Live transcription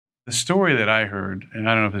The story that I heard, and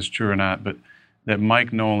I don't know if it's true or not, but that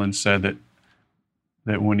Mike Nolan said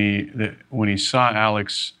that when he saw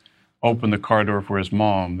Alex open the car door for his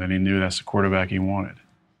mom, then he knew that's the quarterback he wanted.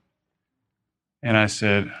 And I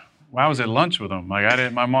said, well, I was at lunch with him.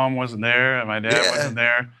 Like my mom wasn't there, and my dad wasn't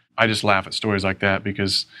there. I just laugh at stories like that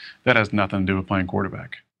because that has nothing to do with playing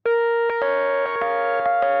quarterback.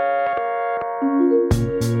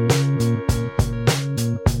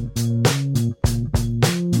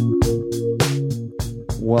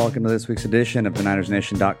 Welcome to this week's edition of the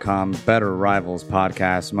NinersNation.com Better Rivals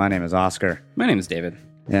podcast. My name is Oscar. My name is David.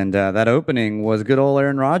 And that opening was good old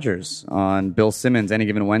Aaron Rodgers on Bill Simmons' Any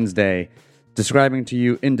Given Wednesday, describing to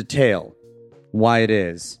you in detail why it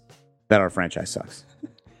is that our franchise sucks.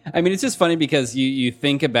 I mean, it's just funny because you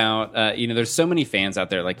think about, there's so many fans out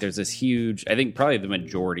there. Like, there's this huge, I think probably the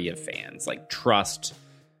majority of fans, like, trust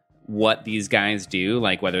what these guys do.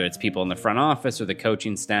 Like, whether it's people in the front office or the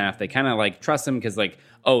coaching staff, they kind of, like, trust them because, like,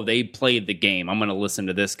 oh, they played the game. I'm going to listen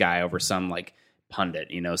to this guy over some, like,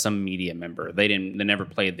 pundit, some media member. They never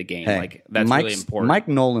played the game. Hey, like, that's really important. Mike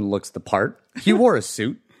Nolan looks the part. He wore a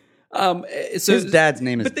suit. So his dad's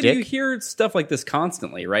name is Dick. But then you hear stuff like this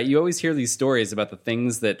constantly, right? You always hear these stories about the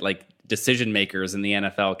things that, like, decision makers in the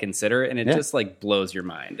NFL consider, and it just, like, blows your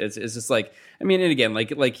mind. It's just like, I mean, and again,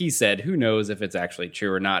 like he said, who knows if it's actually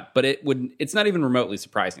true or not? But it's not even remotely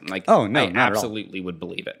surprising. Like, oh no, I absolutely would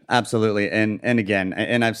believe it. Absolutely, and again,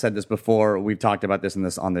 and I've said this before. We've talked about this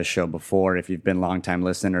on this show before. If you've been longtime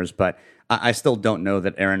listeners, but I still don't know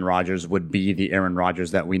that Aaron Rodgers would be the Aaron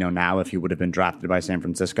Rodgers that we know now if he would have been drafted by San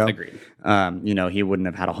Francisco. Agreed. He wouldn't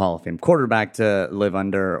have had a Hall of Fame quarterback to live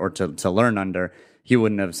under or to learn under. He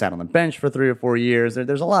wouldn't have sat on the bench for 3 or 4 years.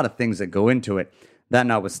 There's a lot of things that go into it. That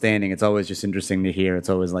notwithstanding, it's always just interesting to hear. It's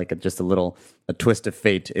always like just a twist of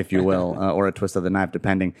fate, if you will, or a twist of the knife,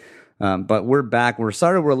 depending. But we're back. We're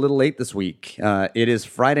sorry we're a little late this week. It is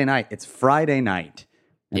Friday night. It's Friday night.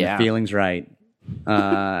 And the feeling's right.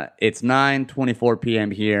 It's 9:24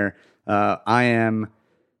 p.m. here. I am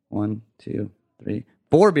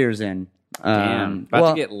 4 beers in. About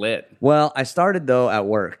to get lit. Well, I started though at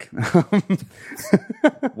work.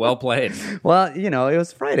 Well played. Well, it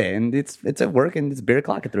was Friday, and it's at work, and it's beer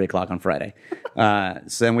o'clock at 3 o'clock on Friday.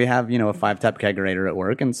 So then we have a 5-tap kegerator at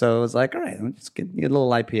work, and so it was like, all right, let's get a little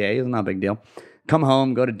IPA. It's not a big deal. Come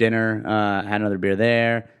home, go to dinner. Had another beer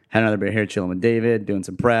there. Had another beer here, chilling with David, doing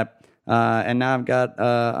some prep. And now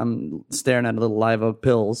I'm staring at a little Live Oak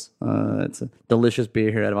Pills. It's a delicious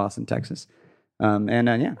beer here out of Austin, Texas. I mean,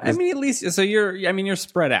 at least, so you're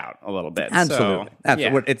spread out a little bit. Absolutely. So,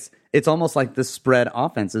 absolutely. Yeah. It's almost like the spread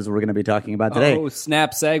offenses we're going to be talking about today. Oh,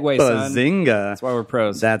 snap segue, son. Bazinga. That's why we're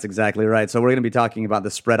pros. That's exactly right. So we're going to be talking about the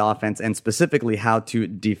spread offense and specifically how to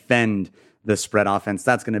defend the spread offense.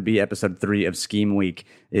 That's going to be episode 3 of Scheme Week,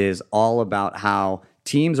 is all about how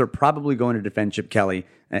teams are probably going to defend Chip Kelly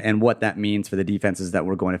and what that means for the defenses that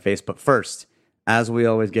we're going to face. But first, as we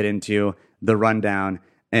always get into the rundown,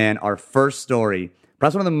 and our first story,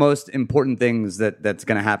 perhaps one of the most important things that's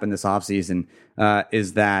going to happen this offseason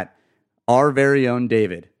is that our very own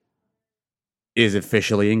David is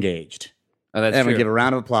officially engaged. Oh, that's and true. we give a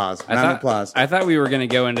round of applause. I thought we were going to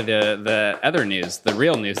go into the other news, the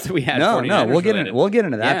real news that we had. No, we'll get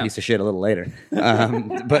into that piece of shit a little later.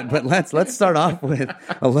 But let's start off with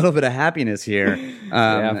a little bit of happiness here.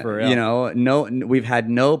 For real. We've had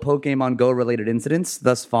no Pokemon Go related incidents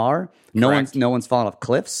thus far. No one's fallen off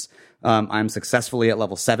cliffs. I'm successfully at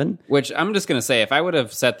level 7. Which I'm just going to say, if I would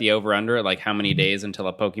have set the over under at like how many days until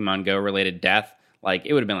a Pokemon Go related death, like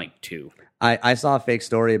it would have been like 2. I saw a fake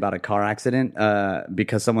story about a car accident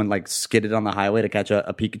because someone like skidded on the highway to catch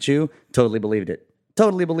a Pikachu. Totally believed it.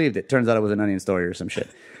 Turns out it was an Onion story or some shit.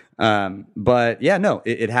 But yeah, no,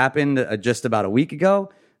 it happened just about a week ago.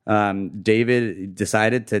 David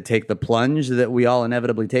decided to take the plunge that we all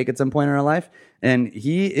inevitably take at some point in our life. And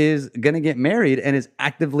he is going to get married and is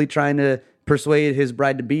actively trying to persuade his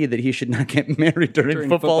bride-to-be that he should not get married during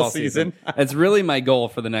football season. It's really my goal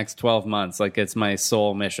for the next 12 months. Like, it's my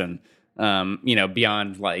sole mission.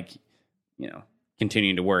 Beyond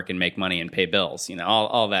continuing to work and make money and pay bills,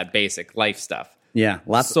 all that basic life stuff. Yeah,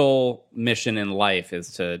 sole mission in life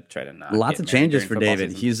is to try to not. Lots of changes for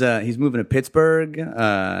David. Season. He's moving to Pittsburgh.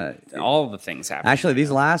 All the things happen. Actually,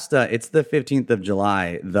 these last it's the 15th of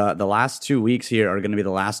July. The last 2 weeks here are going to be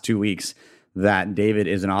the last 2 weeks that David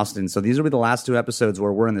is in Austin. So these will be the last 2 episodes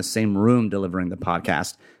where we're in the same room delivering the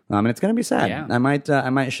podcast, and it's going to be sad. Yeah. I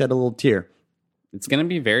might shed a little tear. It's going to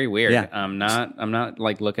be very weird. Yeah. I'm not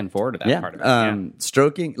like looking forward to that part of it.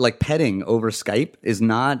 Stroking, like petting over Skype is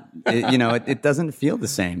not, it doesn't feel the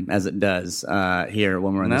same as it does here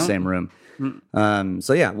when we're in the same room.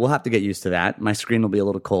 So yeah, we'll have to get used to that. My screen will be a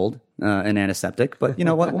little cold and antiseptic, but you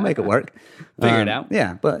know what? We'll make it work. Figure it out.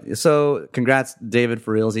 Yeah, but so congrats, David,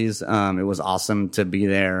 for realsies. It was awesome to be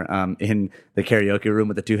there in the karaoke room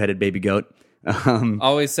with the two-headed baby goat.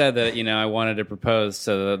 Always said that, I wanted to propose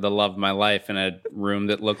to the love of my life in a room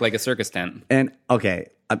that looked like a circus tent. And okay,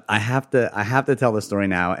 I have to tell the story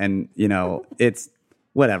now. And it's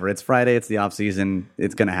whatever. It's Friday. It's the off season.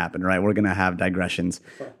 It's gonna happen, right? We're gonna have digressions.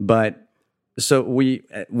 But so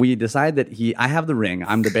we decide that I have the ring.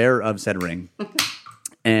 I'm the bearer of said ring,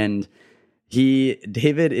 and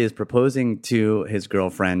David is proposing to his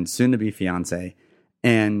girlfriend, soon to be fiance,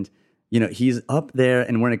 and. He's up there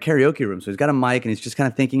and we're in a karaoke room. So he's got a mic and he's just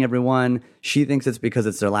kind of thanking everyone. She thinks it's because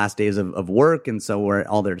it's their last days of work. And so we're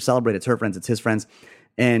all there to celebrate. It's her friends. It's his friends.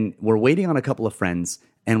 And we're waiting on a couple of friends.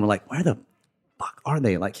 And we're like, where the fuck are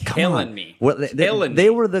they? Like, come on. Me. They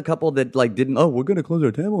were the couple that didn't, we're going to close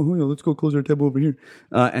our table. Let's go close our table over here.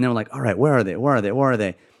 And then we're like, all right, where are they? Where are they? Where are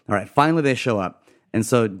they? All right, finally they show up. And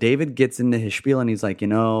so David gets into his spiel and he's like,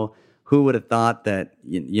 who would have thought that,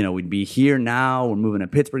 we'd be here now? We're moving to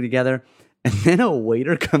Pittsburgh together. And then a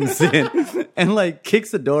waiter comes in and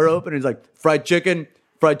kicks the door open. And he's like, fried chicken,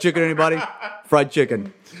 anybody? Fried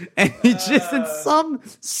chicken. And he just in some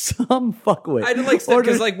fuckwit. I like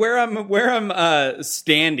because where I'm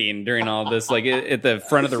standing during all this, at the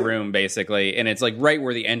front of the room basically, and it's right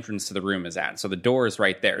where the entrance to the room is at. So the door is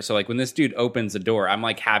right there. So when this dude opens the door, I'm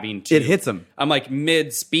having to. It hits him. I'm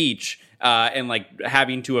mid speech. And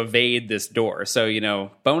having to evade this door.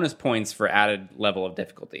 So, bonus points for added level of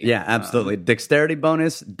difficulty. Yeah, absolutely. Dexterity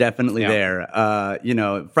bonus, definitely there.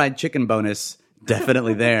 Fried chicken bonus,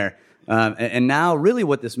 definitely there. And now really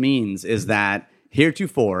what this means is that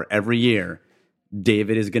heretofore, every year,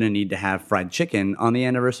 David is going to need to have fried chicken on the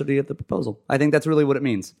anniversary of the proposal. I think that's really what it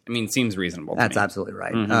means. Seems reasonable. That's absolutely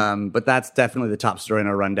right. Mm-hmm. But that's definitely the top story in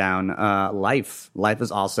our rundown. Life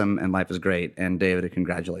is awesome and life is great. And David,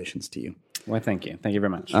 congratulations to you. Well, thank you. Thank you very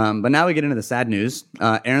much. But now we get into the sad news.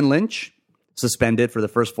 Aaron Lynch suspended for the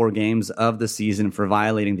first 4 games of the season for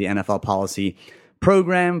violating the NFL policy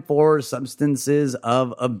program for substances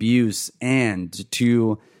of abuse, and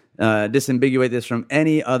to disambiguate this from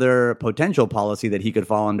any other potential policy that he could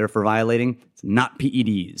fall under for violating. It's not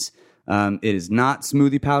PEDs. It is not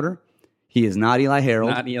smoothie powder. He is not Eli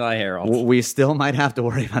Harold. Not Eli Harold. We still might have to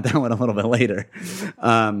worry about that one a little bit later.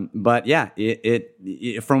 But yeah,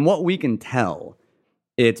 it from what we can tell,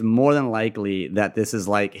 it's more than likely that this is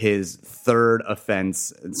his 3rd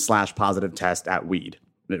offense / positive test at weed.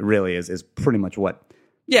 It really is pretty much what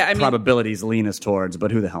probabilities lean us towards,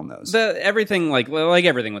 but who the hell knows? Everything like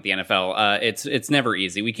everything with the NFL, it's never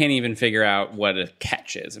easy. We can't even figure out what a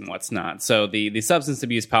catch is and what's not. So the substance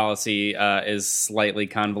abuse policy is slightly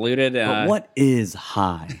convoluted. But what is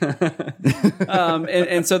high?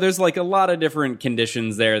 And so there's a lot of different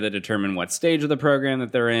conditions there that determine what stage of the program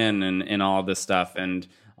that they're in and all this stuff. And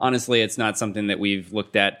honestly, it's not something that we've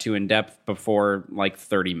looked at too in depth before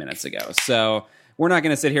 30 minutes ago. So we're not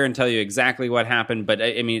going to sit here and tell you exactly what happened, but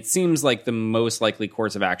it seems like the most likely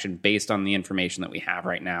course of action based on the information that we have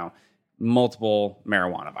right now. Multiple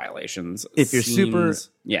marijuana violations. If you're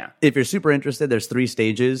super interested, there's 3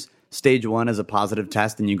 stages. Stage 1 is a positive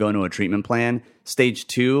test, and you go into a treatment plan. Stage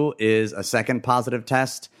 2 is a second positive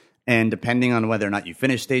test, and depending on whether or not you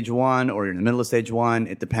finish stage 1 or you're in the middle of stage 1,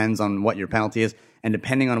 it depends on what your penalty is, and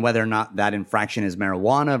depending on whether or not that infraction is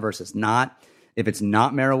marijuana versus not. If it's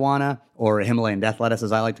not marijuana, or Himalayan death lettuce,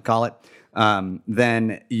 as I like to call it,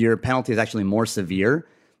 then your penalty is actually more severe.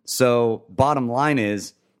 So bottom line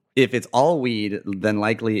is, if it's all weed, then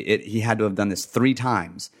likely he had to have done this 3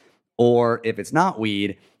 times. Or if it's not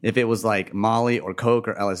weed, if it was Molly or Coke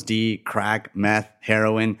or LSD, crack, meth,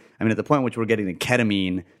 heroin, at the point in which we're getting to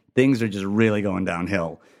ketamine, things are just really going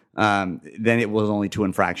downhill. Then it was only 2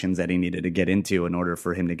 infractions that he needed to get into in order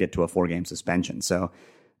for him to get to a 4-game suspension. So,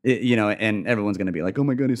 and everyone's going to be like, oh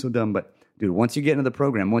my God, he's so dumb. But dude, once you get into the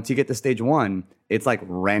program, once you get to stage 1, it's like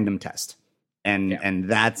random test. And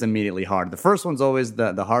that's immediately hard. The first one's always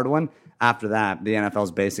the hard one. After that, the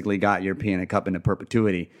NFL's basically got your pee in a cup into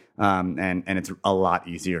perpetuity. And it's a lot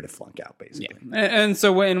easier to flunk out, basically. Yeah. And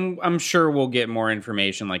so I'm sure we'll get more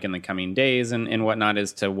information in the coming days and whatnot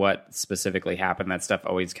as to what specifically happened. That stuff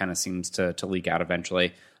always kind of seems to leak out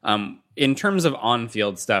eventually. In terms of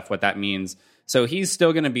on-field stuff, what that means, so he's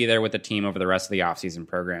still going to be there with the team over the rest of the offseason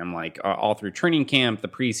program, all through training camp, the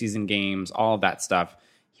preseason games, all of that stuff.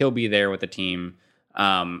 He'll be there with the team.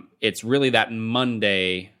 It's really that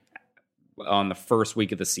Monday on the first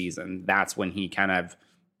week of the season. That's when he kind of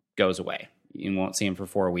goes away. You won't see him for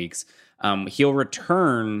 4 weeks. He'll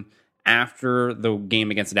return after the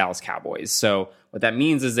game against the Dallas Cowboys. So what that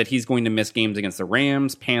means is that he's going to miss games against the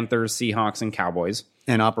Rams, Panthers, Seahawks, and Cowboys.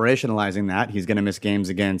 And operationalizing that, he's going to miss games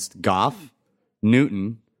against Goff,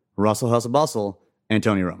 Newton, Russell Hustle-Bustle, and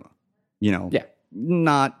Tony Romo.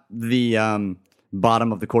 Not the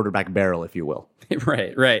bottom of the quarterback barrel, if you will.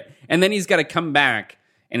 Right. And then he's got to come back,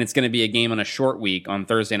 and it's going to be a game on a short week on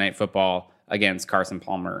Thursday Night Football against Carson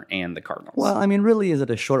Palmer and the Cardinals. Well, I mean, really, is it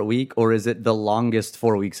a short week, or is it the longest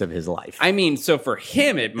 4 weeks of his life? I mean, so for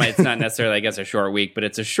him, it's not necessarily, I guess, a short week, but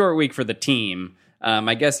it's a short week for the team.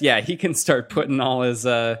 I guess, yeah, he can start putting all his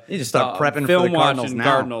he just start prepping film for the Cardinals now.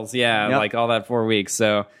 Cardinals, yeah, Yep. like all that 4 weeks.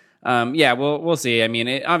 So, yeah, we'll see. I mean,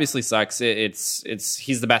 it obviously sucks. It's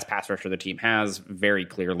he's the best pass rusher the team has, very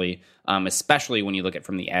clearly, especially when you look at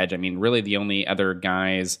from the edge. I mean, really the only other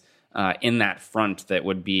guys in that front that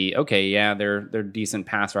would be okay, yeah, they're decent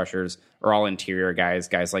pass rushers, are all interior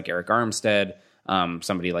guys like Eric Armstead,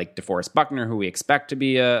 somebody like DeForest Buckner, who we expect to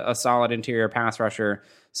be a solid interior pass rusher.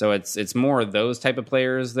 So it's more those type of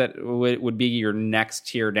players that would be your next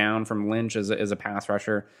tier down from Lynch as a pass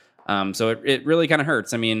rusher. So it really kind of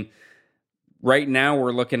hurts. I mean, right now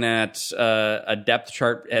we're looking at a depth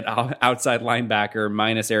chart at outside linebacker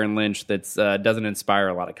minus Aaron Lynch that doesn't inspire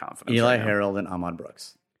a lot of confidence. Eli Harold and Ahmad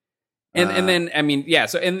Brooks. And then, I mean, yeah,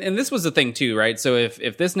 so and this was the thing too, right? So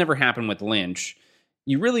if this never happened with Lynch,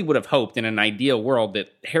 you really would have hoped in an ideal world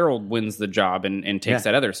that Harold wins the job and takes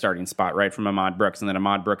that other starting spot, right, from Ahmad Brooks, and that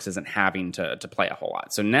Ahmad Brooks isn't having to play a whole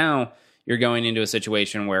lot. So now you're going into a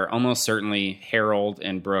situation where almost certainly Harold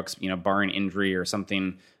and Brooks, barring injury or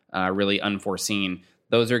something really unforeseen,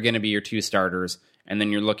 those are going to be your two starters. And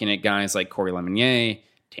then you're looking at guys like Corey Lemonnier,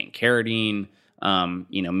 Tank Carradine,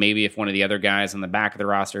 maybe if one of the other guys on the back of the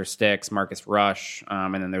roster sticks, Marcus Rush,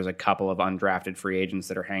 and then there's a couple of undrafted free agents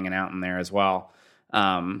that are hanging out in there as well.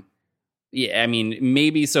 Yeah, I mean,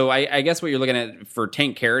 maybe. So I guess what you're looking at for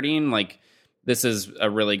Tank Carradine, like, this is a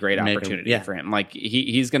really great opportunity for him. Like,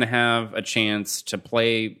 he's going to have a chance to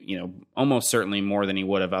play, almost certainly more than he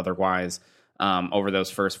would have otherwise over those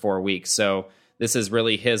first 4 weeks. So this is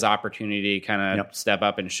really his opportunity to kind of step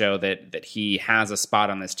up and show that he has a spot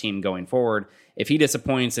on this team going forward. If he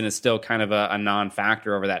disappoints and is still kind of a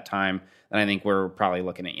non-factor over that time, then I think we're probably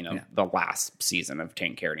looking at, the last season of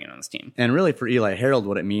Tank Carradine on this team. And really for Eli Harold,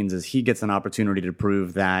 what it means is he gets an opportunity to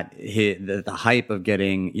prove that the hype of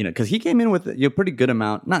getting, because he came in with a pretty good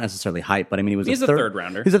amount, not necessarily hype, but I mean, he's a third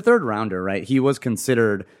rounder. He's a third rounder, right? He was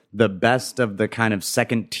considered the best of the kind of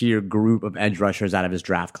second tier group of edge rushers out of his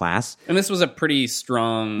draft class. And this was a pretty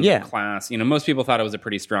strong class. Most people thought it was a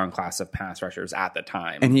pretty strong class of pass rushers at the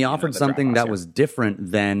time. And he offered something that was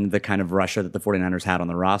different than the kind of rusher that the 49ers had on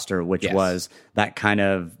the roster, which was that kind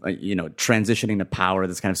of, transitioning to power,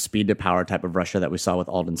 this kind of speed to power type of rusher that we saw with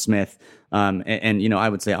Aldon Smith. And I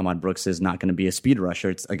would say Ahmad Brooks is not going to be a speed rusher.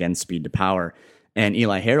 It's, again, speed to power. And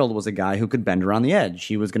Eli Harold was a guy who could bend around the edge.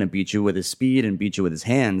 He was going to beat you with his speed and beat you with his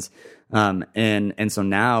hands. And so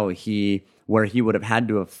now where he would have had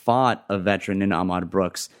to have fought a veteran in Ahmad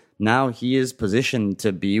Brooks, now he is positioned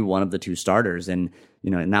to be one of the two starters. And,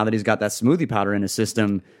 now that he's got that smoothie powder in his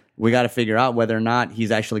system, we got to figure out whether or not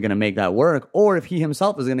he's actually going to make that work, or if he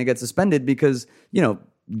himself is going to get suspended because,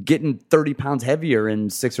 getting 30 pounds heavier in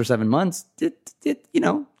 6 or 7 months,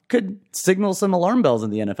 could signal some alarm bells in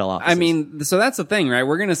the NFL offices. I mean, so that's the thing, right?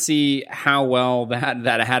 We're going to see how well that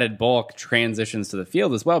added bulk transitions to the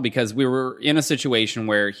field as well, because we were in a situation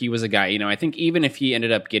where he was a guy, I think even if he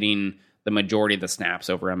ended up getting the majority of the snaps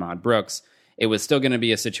over Ahmad Brooks, it was still going to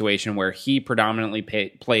be a situation where he predominantly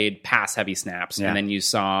played pass-heavy snaps, and then you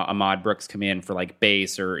saw Ahmad Brooks come in for like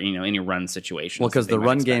base or any run situations. Well, because the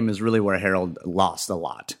run game is really where Harold lost a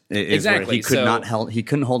lot. Exactly, he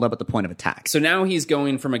couldn't hold up at the point of attack. So now he's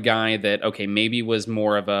going from a guy that maybe was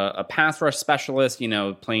more of a pass rush specialist,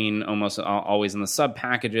 playing almost always in the sub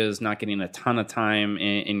packages, not getting a ton of time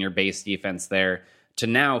in your base defense there, to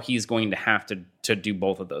now he's going to have to do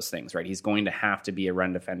both of those things, right? He's going to have to be a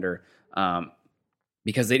run defender.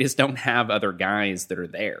 Because they just don't have other guys that are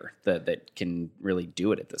there that can really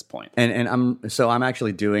do it at this point. And I'm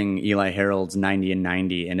actually doing Eli Harold's 90 and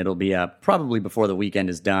 90, and it'll be probably before the weekend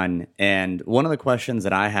is done. And one of the questions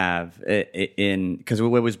that I have because we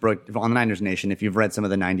always broke on the Niners Nation, if you've read some of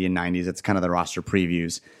the 90 and 90s, it's kind of the roster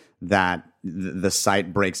previews that the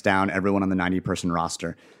site breaks down everyone on the 90-person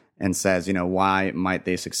roster and says, why might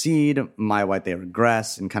they succeed, why might they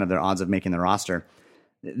regress, and kind of their odds of making the roster.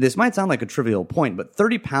 This might sound like a trivial point, but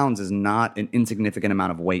 30 pounds is not an insignificant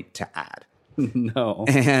amount of weight to add. No.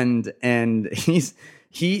 And he's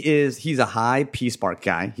a high P-Spark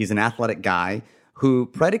guy. He's an athletic guy who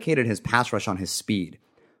predicated his pass rush on his speed.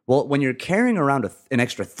 Well, when you're carrying around an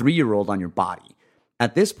extra 3-year-old on your body,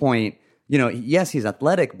 at this point, yes, he's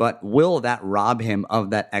athletic, but will that rob him of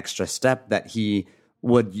that extra step that he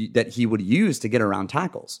would use to get around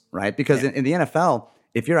tackles, right? Because in the NFL,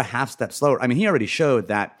 if you're a half step slower, I mean, he already showed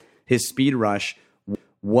that his speed rush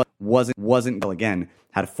wasn't again,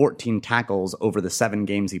 had 14 tackles over the 7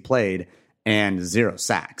 games he played and 0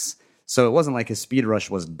 sacks. So it wasn't like his speed rush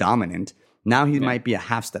was dominant. Now he might be a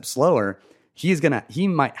half step slower. He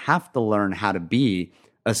might have to learn how to be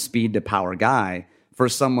a speed to power guy for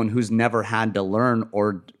someone who's never had to learn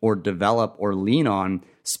or develop or lean on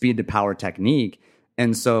speed to power technique.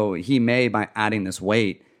 And so he may, by adding this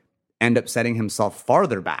weight, end up setting himself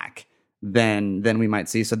farther back than we might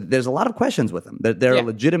see. So there's a lot of questions with him. There are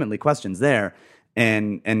legitimately questions there.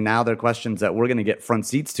 And now they're questions that we're going to get front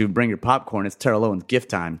seats to. Bring your popcorn. It's Terrell Owens gift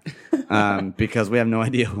time because we have no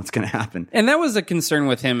idea what's going to happen. And that was a concern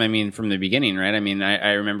with him, I mean, from the beginning, right? I mean,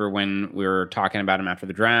 I remember when we were talking about him after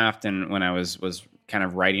the draft and when I was kind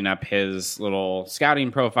of writing up his little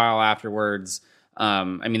scouting profile afterwards.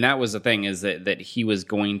 I mean, that was the thing, is that he was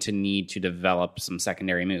going to need to develop some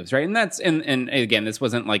secondary moves, right? And again, this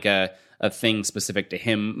wasn't like a thing specific to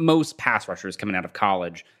him. Most pass rushers coming out of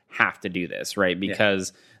college have to do this, right?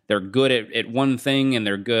 Because they're good at one thing and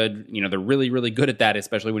they're good, they're really, really good at that,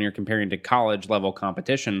 especially when you're comparing to college level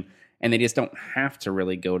competition. And they just don't have to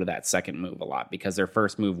really go to that second move a lot because their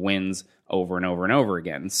first move wins over and over and over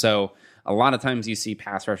again. So a lot of times you see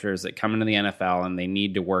pass rushers that come into the NFL and they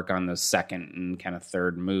need to work on those second and kind of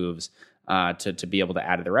third moves to be able to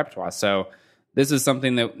add to their repertoire. So this is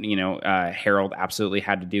something that, Harold absolutely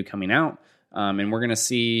had to do coming out. And we're going to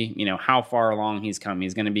see, how far along he's come.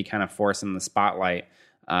 He's going to be kind of forcing the spotlight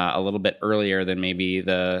a little bit earlier than maybe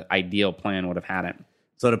the ideal plan would have had it.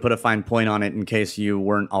 So to put a fine point on it, in case you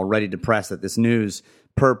weren't already depressed at this news,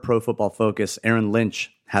 per Pro Football Focus, Aaron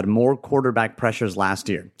Lynch had more quarterback pressures last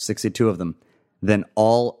year, 62 of them, than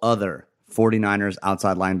all other 49ers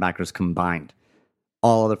outside linebackers combined.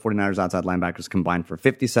 All other 49ers outside linebackers combined for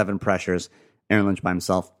 57 pressures. Aaron Lynch by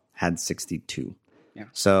himself had 62. Yeah.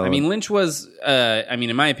 So I mean, Lynch was,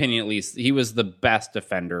 in my opinion at least, he was the best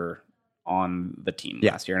defender on the team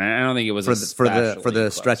last year, and I don't think it was for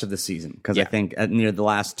the stretch of the season, because I think near the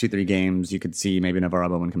last 2-3 games you could see maybe Navarro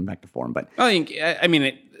Bowman coming back to form. But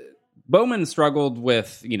Bowman struggled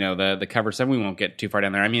with the cover stuff. We won't get too far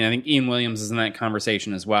down there. I mean, I think Ian Williams is in that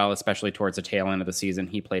conversation as well, especially towards the tail end of the season.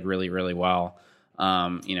 He played really, really well.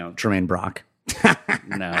 Tremaine Brock.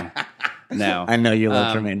 No, I know you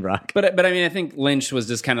love Tremaine Brock, but I mean, I think Lynch was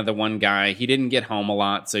just kind of the one guy. He didn't get home a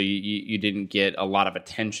lot, so you didn't get a lot of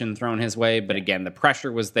attention thrown his way. But again, the pressure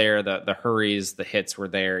was there, the hurries, the hits were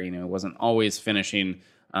there. It wasn't always finishing,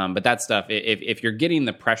 but that stuff. If you're getting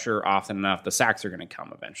the pressure often enough, the sacks are going to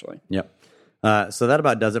come eventually. Yep. So that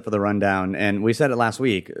about does it for the rundown. And we said it last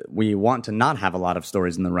week. We want to not have a lot of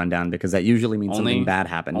stories in the rundown because that usually means something bad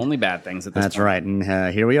happened. Only bad things at this point. That's right.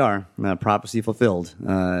 And here we are. Prophecy fulfilled.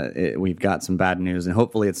 We've got some bad news, and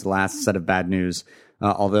hopefully it's the last set of bad news.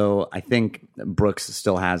 Although I think Brooks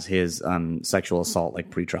still has his sexual assault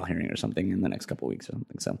pretrial hearing or something in the next couple of weeks or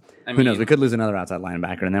something. So who knows? We could lose another outside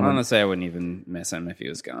linebacker. And then honestly, I wouldn't even miss him if he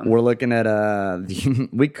was gone. We're looking at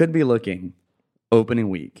we could be looking opening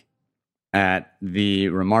week at the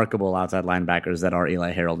remarkable outside linebackers that are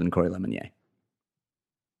Eli Harold and Corey Lemonnier.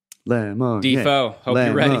 Defoe, hope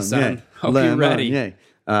you're ready, son. Hope you're ready.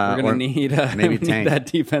 We're going to need maybe need that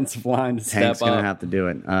defensive line to step up. Tank's going to have to do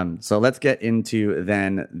it. So let's get into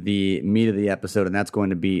then the meat of the episode, and that's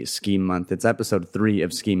going to be Scheme Month. It's episode 3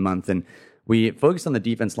 of Scheme Month, and we focused on the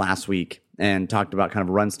defense last week and talked about kind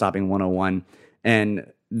of run stopping 101, and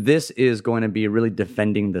this is going to be really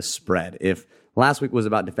defending the spread. If last week was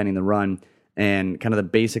about defending the run and kind of the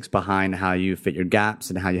basics behind how you fit your gaps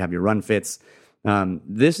and how you have your run fits,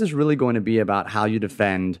 this is really going to be about how you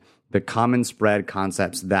defend the common spread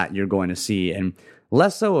concepts that you're going to see, and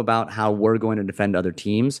less so about how we're going to defend other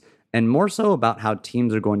teams, and more so about how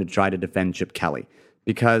teams are going to try to defend Chip Kelly,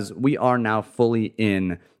 because we are now fully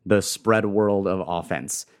in the spread world of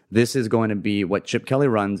offense. This is going to be what Chip Kelly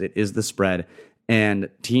runs. It is the spread, and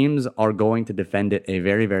teams are going to defend it a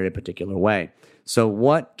very, very particular way. So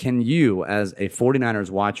what can you, as a 49ers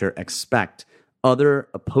watcher, expect other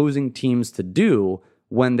opposing teams to do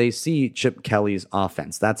when they see Chip Kelly's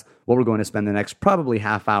offense? That's what we're going to spend the next probably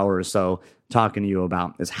half hour or so talking to you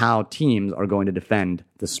about, is how teams are going to defend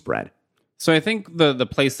the spread. So I think the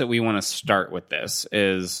place that we want to start with this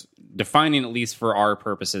is defining, at least for our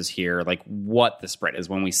purposes here, what the spread is.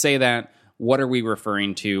 When we say that, what are we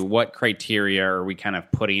referring to? What criteria are we kind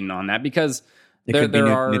of putting on that? Because It could be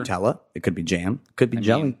Nutella. It could be jam. It could be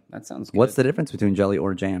jelly. That sounds good. What's the difference between jelly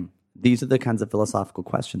or jam? These are the kinds of philosophical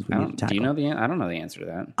questions we need to tackle. Do you know I don't know the answer to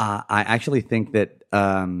that. I actually think that,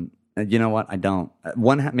 you know what? I don't.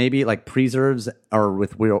 Maybe like preserves are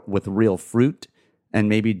with real fruit, and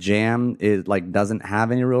maybe jam is like doesn't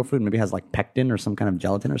have any real fruit. Maybe it has like pectin or some kind of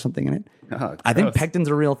gelatin or something in it. Oh, I think pectin's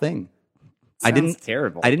a real thing. Sounds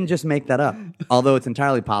terrible. I didn't just make that up, although it's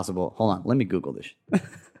entirely possible. Hold on, let me Google this.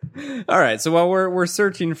 All right, so while we're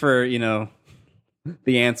searching for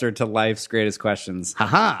the answer to life's greatest questions,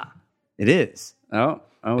 haha, it is. Pectin,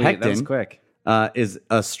 that was quick. Is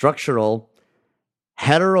a structural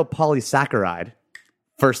heteropolysaccharide.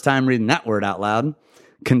 First time reading that word out loud.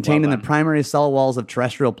 Contained in the primary cell walls of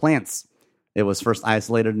terrestrial plants. It was first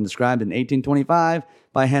isolated and described in 1825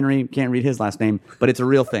 by Henry. Can't read his last name, but it's a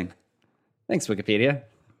real thing. Thanks, Wikipedia.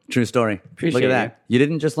 True story. Appreciate Look at that. You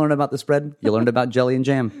didn't just learn about the spread. You learned about jelly and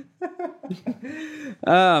jam.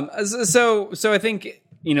 So I think,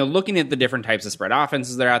 looking at the different types of spread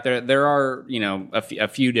offenses that are out there are, a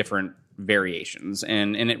few different variations.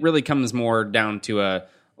 And it really comes more down to a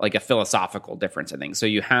philosophical difference, I think. So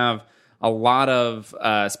you have a lot of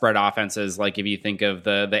spread offenses, like if you think of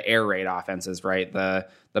the air raid offenses, right? The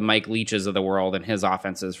Mike Leaches of the world and his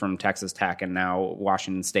offenses from Texas Tech and now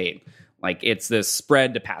Washington State. Like, it's this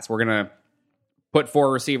spread to pass. We're going to put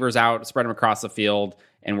 4 receivers out, spread them across the field,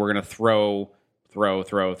 and we're going to throw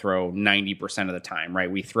 90% of the time,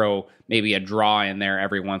 right? We throw maybe a draw in there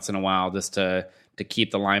every once in a while just to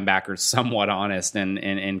keep the linebackers somewhat honest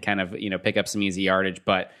and kind of, pick up some easy yardage.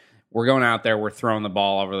 But we're going out there, we're throwing the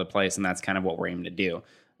ball all over the place, and that's kind of what we're aiming to do.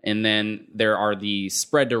 And then there are the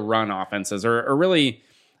spread to run offenses, or really,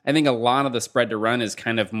 I think a lot of the spread to run is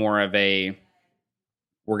kind of more of a,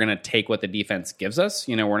 we're going to take what the defense gives us.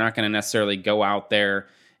 We're not going to necessarily go out there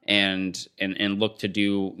and look to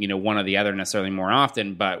do, one or the other necessarily more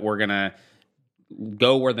often, but we're going to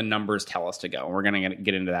go where the numbers tell us to go. We're going to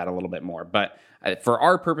get into that a little bit more. But for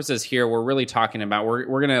our purposes here, we're really talking about, we're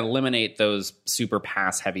going to eliminate those super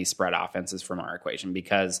pass heavy spread offenses from our equation,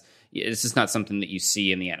 because it's just not something that you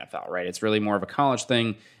see in the NFL, right? It's really more of a college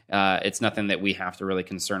thing. It's nothing that we have to really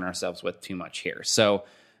concern ourselves with too much here. So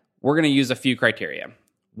we're going to use a few criteria.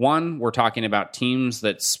 One, we're talking about teams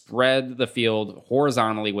that spread the field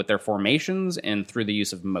horizontally with their formations and through the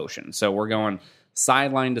use of motion. So we're going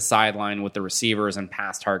sideline to sideline with the receivers and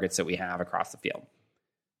pass targets that we have across the field.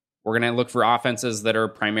 We're going to look for offenses that are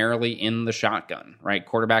primarily in the shotgun, right?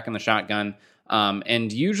 Quarterback in the shotgun.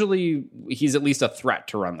 And usually he's at least a threat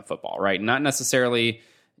to run the football, right? Not necessarily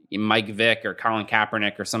Mike Vick or Colin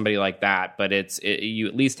Kaepernick or somebody like that, but you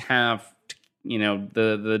at least have,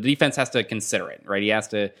 the defense has to consider it, right? He has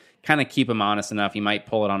to kind of keep him honest enough. He might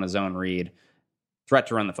pull it on his own read. Threat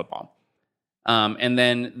to run the football. And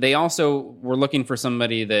then they also were looking for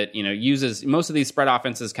somebody that, uses most of these spread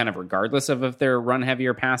offenses kind of regardless of if they're run heavy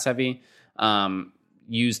or pass heavy,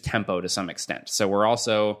 use tempo to some extent. So we're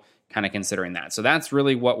also kind of considering that. So that's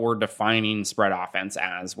really what we're defining spread offense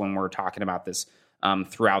as when we're talking about this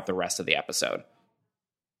throughout the rest of the episode.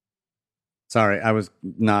 Sorry, I was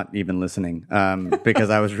not even listening because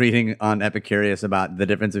I was reading on Epicurious about the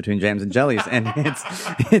difference between jams and jellies, and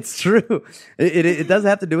it's true. It does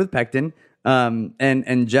have to do with pectin,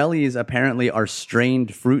 and jellies apparently are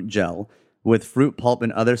strained fruit gel with fruit pulp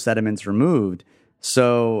and other sediments removed.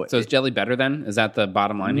 So is jelly better then? Is that the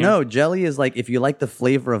bottom line here? No, jelly is like if you like the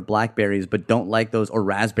flavor of blackberries but don't like those, or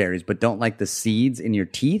raspberries but don't like the seeds in your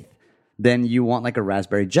teeth, then you want like a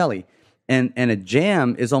raspberry jelly. And a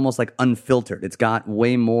jam is almost like unfiltered. It's got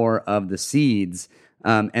way more of the seeds.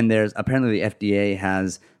 And there's apparently the FDA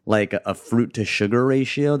has like a fruit to sugar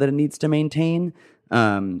ratio that it needs to maintain.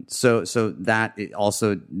 So that it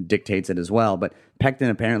also dictates it as well. But pectin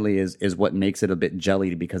apparently is what makes it a bit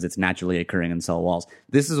jelly because it's naturally occurring in cell walls.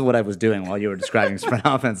 This is what I was doing while you were describing spread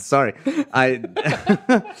offense. Sorry. I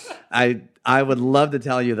would love to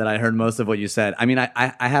tell you that I heard most of what you said. I mean,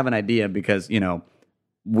 I have an idea because,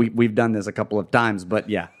 we've done this a couple of times, but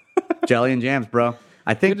yeah, jelly and jams, bro.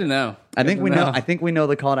 I think good to know. I think we know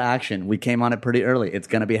the call to action. We came on it pretty early. It's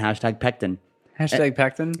going to be hashtag pectin. Hashtag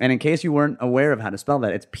pectin. And in case you weren't aware of how to spell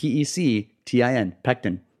that, it's PECTIN,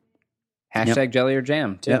 pectin. Hashtag jelly or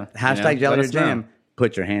jam too. Yep. Hashtag jelly or jam.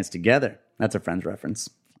 Put your hands together. That's a Friends reference.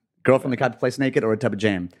 Girl from the Couch Place Naked or a tub of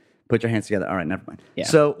jam. Put your hands together. All right, never mind. Yeah.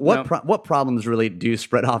 So what problems really do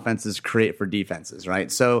spread offenses create for defenses,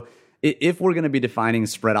 right? So if we're going to be defining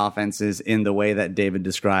spread offenses in the way that David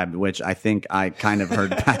described, which I think I kind of heard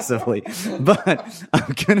passively, but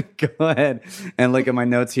I'm going to go ahead and look at my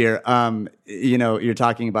notes here. You're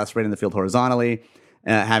talking about spreading the field horizontally.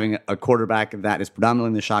 having a quarterback that is predominantly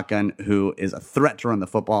in the shotgun who is a threat to run the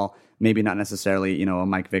football. Maybe not necessarily, a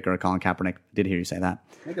Mike Vick or a Colin Kaepernick. Did hear you say that.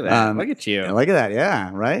 Look at that. Look at you. Look at that. Yeah,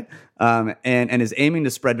 right? And is aiming to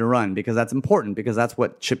spread to run because that's important because that's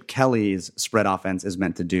what Chip Kelly's spread offense is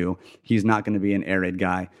meant to do. He's not going to be an air raid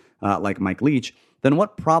guy like Mike Leach. Then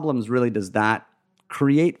what problems really does that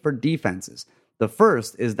create for defenses? The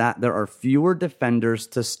first is that there are fewer defenders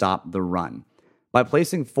to stop the run. By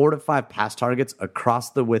placing 4 to 5 pass targets across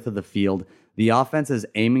the width of the field, the offense is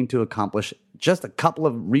aiming to accomplish just a couple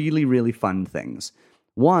of really, really fun things.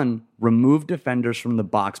 One, remove defenders from the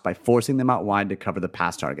box by forcing them out wide to cover the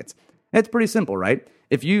pass targets. It's pretty simple, right?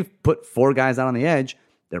 If you put 4 guys out on the edge,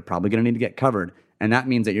 they're probably going to need to get covered. And that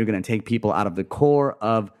means that you're going to take people out of the core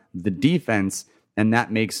of the defense, and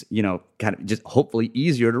that makes, kind of just hopefully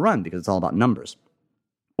easier to run because it's all about numbers.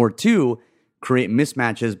 Or 2, create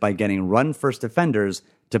mismatches by getting run-first defenders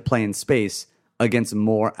to play in space against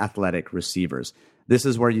more athletic receivers. This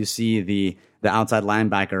is where you see the outside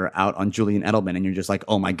linebacker out on Julian Edelman, and you're just like,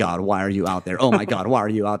 oh my God, why are you out there? Oh my God, why are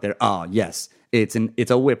you out there? Oh, yes, it's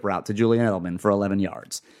a whip route to Julian Edelman for 11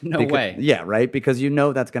 yards. No way. Yeah, right? Because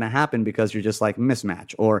that's going to happen because you're just like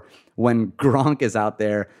mismatch. Or when Gronk is out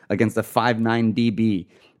there against a 5'9" DB,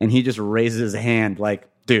 and he just raises his hand like,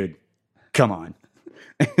 dude, come on.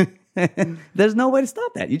 There's no way to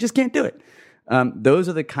stop that. You just can't do it. Those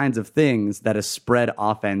are the kinds of things that a spread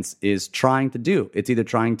offense is trying to do. It's either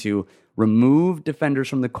trying to remove defenders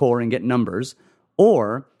from the core and get numbers,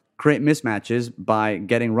 or create mismatches by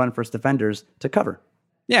getting run-first defenders to cover.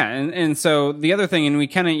 Yeah, and so the other thing,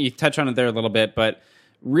 and you touch on it there a little bit, but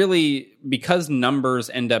really because numbers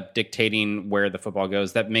end up dictating where the football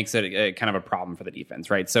goes, that makes it a kind of a problem for the defense,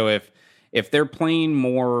 right? So if they're playing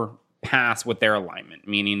more pass with their alignment,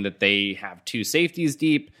 meaning that they have 2 safeties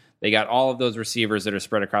deep, they got all of those receivers that are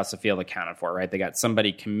spread across the field accounted for, right? They got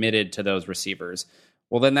somebody committed to those receivers.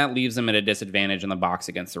 Well, then that leaves them at a disadvantage in the box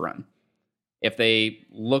against the run. If they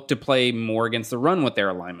look to play more against the run with their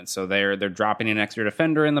alignment, so they're dropping an extra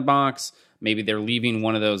defender in the box, maybe they're leaving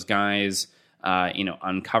one of those guys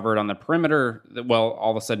uncovered on the perimeter, well,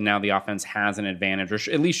 all of a sudden now the offense has an advantage,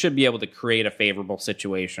 or at least should be able to create a favorable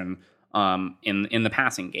situation in the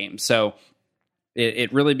passing game. So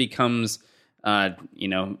it really becomes a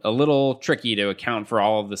little tricky to account for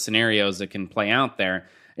all of the scenarios that can play out there.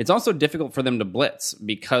 It's also difficult for them to blitz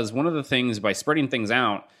because one of the things by spreading things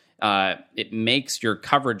out, it makes your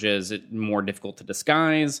coverages more difficult to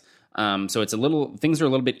disguise. So things are a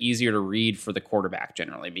little bit easier to read for the quarterback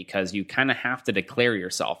generally because you kind of have to declare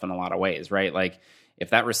yourself in a lot of ways, right? Like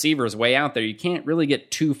if that receiver is way out there, you can't really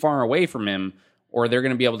get too far away from him, or they're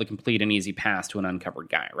going to be able to complete an easy pass to an uncovered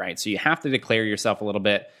guy, right? So you have to declare yourself a little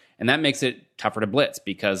bit, and that makes it tougher to blitz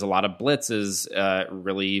because a lot of blitz is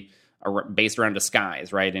really based around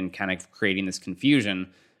disguise, right, and kind of creating this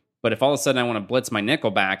confusion. But if all of a sudden I want to blitz my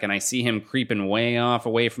nickel back and I see him creeping way off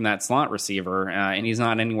away from that slot receiver and he's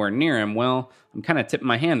not anywhere near him, well, I'm kind of tipping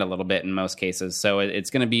my hand a little bit in most cases. So it's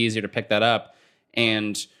going to be easier to pick that up.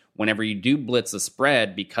 And whenever you do blitz a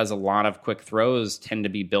spread, because a lot of quick throws tend to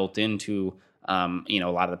be built into a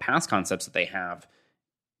lot of the pass concepts that they have,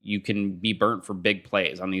 you can be burnt for big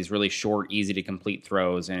plays on these really short, easy to complete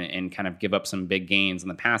throws and kind of give up some big gains in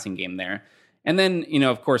the passing game there. And then,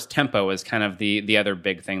 of course, tempo is kind of the other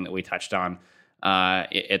big thing that we touched on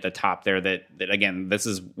at the top there that again, this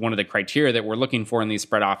is one of the criteria that we're looking for in these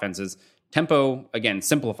spread offenses. Tempo, again,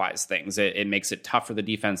 simplifies things. It makes it tough for the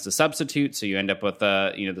defense to substitute, so you end up with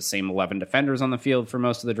the same 11 defenders on the field for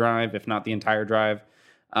most of the drive, if not the entire drive.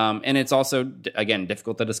 And it's also, again,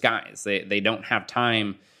 difficult to disguise. They don't have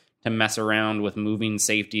time to mess around with moving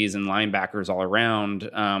safeties and linebackers all around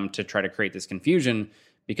to try to create this confusion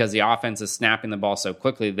because the offense is snapping the ball so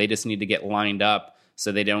quickly. They just need to get lined up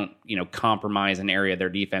so they don't, compromise an area of their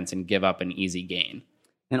defense and give up an easy gain.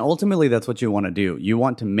 And ultimately, that's what you want to do. You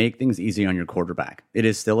want to make things easy on your quarterback. It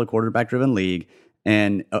is still a quarterback-driven league,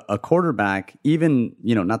 and a quarterback, even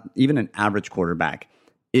not even an average quarterback,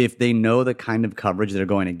 if they know the kind of coverage they're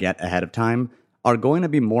going to get ahead of time, are going to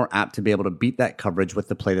be more apt to be able to beat that coverage with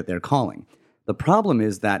the play that they're calling. The problem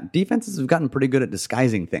is that defenses have gotten pretty good at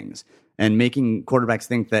disguising things and making quarterbacks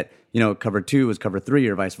think that, cover 2 is cover 3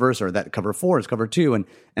 or vice versa, or that cover 4 is cover 2,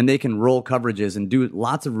 and they can roll coverages and do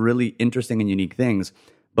lots of really interesting and unique things.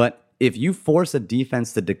 But if you force a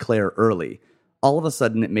defense to declare early, all of a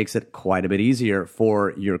sudden it makes it quite a bit easier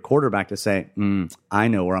for your quarterback to say, I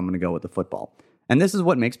know where I'm going to go with the football. And this is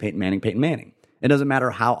what makes Peyton Manning. It doesn't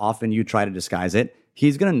matter how often you try to disguise it.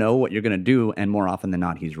 He's going to know what you're going to do, and more often than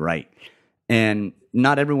not, he's right. And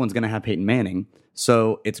not everyone's going to have Peyton Manning,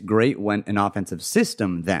 so it's great when an offensive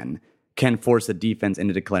system then can force a defense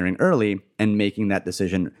into declaring early and making that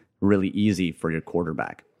decision really easy for your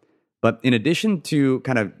quarterback. But in addition to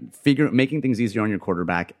kind of making things easier on your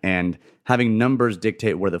quarterback and having numbers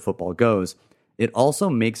dictate where the football goes, it also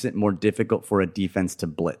makes it more difficult for a defense to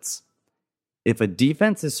blitz. If a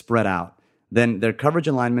defense is spread out, then their coverage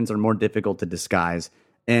alignments are more difficult to disguise.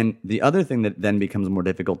 And the other thing that then becomes more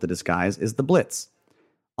difficult to disguise is the blitz.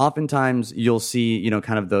 Oftentimes you'll see,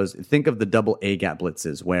 kind of those, think of the double A gap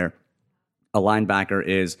blitzes where a linebacker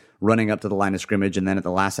is running up to the line of scrimmage and then at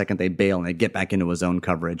the last second they bail and they get back into a zone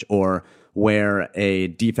coverage, or where a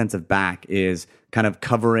defensive back is kind of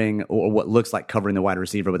covering or what looks like covering the wide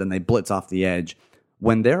receiver, but then they blitz off the edge.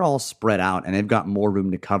 When they're all spread out and they've got more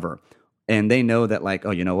room to cover and they know that like,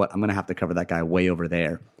 oh, you know what, I'm going to have to cover that guy way over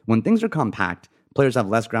there. When things are compact, players have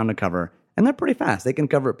less ground to cover and they're pretty fast. They can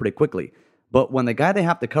cover it pretty quickly. But when the guy they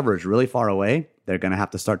have to cover is really far away, they're going to have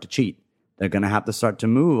to start to cheat. They're going to have to start to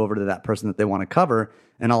move over to that person that they want to cover.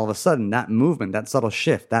 And all of a sudden, that movement, that subtle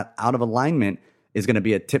shift, that out of alignment is going to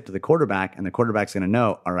be a tip to the quarterback. And the quarterback's going to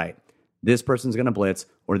know, all right, this person's going to blitz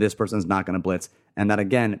or this person's not going to blitz. And that,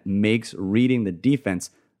 again, makes reading the defense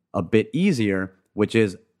a bit easier, which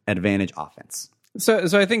is advantage offense. So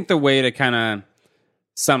I think the way to kind of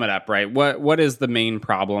sum it up, right? What is the main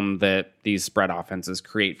problem that these spread offenses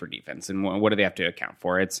create for defense? And what do they have to account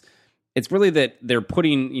for? It's really that they're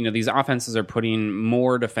putting, these offenses are putting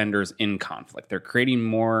more defenders in conflict. They're creating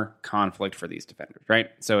more conflict for these defenders,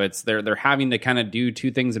 right? So they're having to kind of do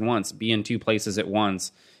two things at once, be in two places at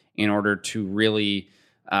once in order to really,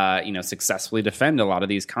 successfully defend a lot of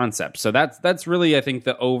these concepts. So that's really, I think,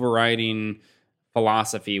 the overriding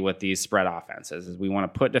philosophy with these spread offenses is we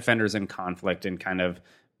want to put defenders in conflict and kind of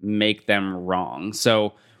make them wrong.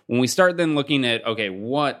 So when we start then looking at, okay,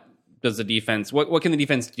 what does the defense, what can the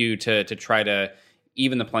defense do to try to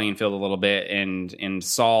even the playing field a little bit and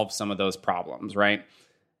solve some of those problems, right?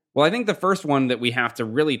 Well, I think the first one that we have to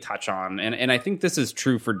really touch on, and I think this is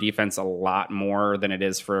true for defense a lot more than it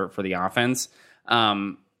is for the offense,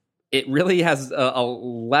 it really has a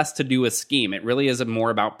less to do with scheme. It really is more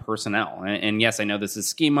about personnel. And yes, I know this is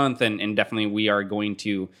scheme month, and definitely we are going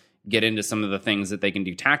to get into some of the things that they can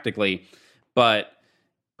do tactically, but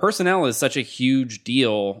personnel is such a huge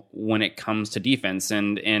deal when it comes to defense,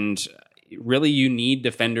 and really you need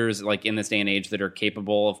defenders like in this day and age that are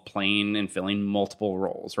capable of playing and filling multiple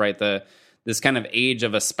roles, right? This kind of age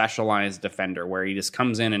of a specialized defender where he just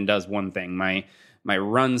comes in and does one thing, my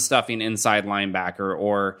run stuffing inside linebacker,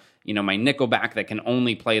 or my nickelback that can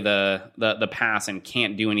only play the pass and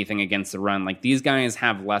can't do anything against the run. Like these guys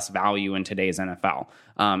have less value in today's NFL.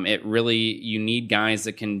 You need guys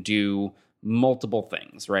that can do multiple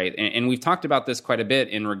things, right? And we've talked about this quite a bit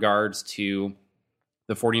in regards to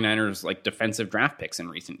the 49ers like defensive draft picks in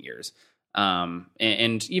recent years.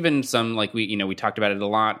 And even some like we talked about it a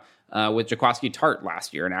lot with Jaquiski Tartt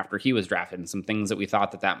last year and after he was drafted, and some things that we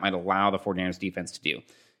thought that might allow the 49ers defense to do.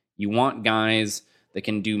 You want guys that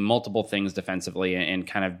can do multiple things defensively and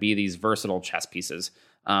kind of be these versatile chess pieces.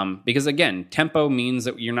 Because again, tempo means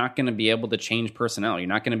that you're not going to be able to change personnel. You're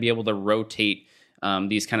not going to be able to rotate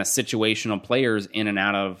these kind of situational players in and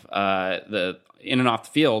out of in and off the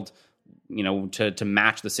field, to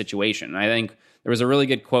match the situation. And I think there was a really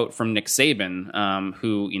good quote from Nick Saban,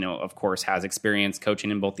 who, of course, has experience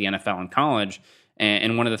coaching in both the NFL and college.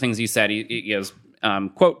 And one of the things he said, he goes,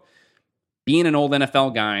 quote, "Being an old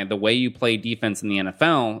NFL guy, the way you play defense in the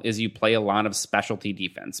NFL is you play a lot of specialty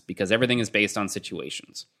defense because everything is based on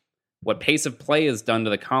situations. What pace of play has done to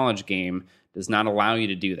the college game does not allow you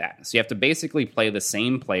to do that. So you have to basically play the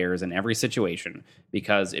same players in every situation,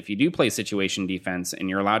 because if you do play situation defense and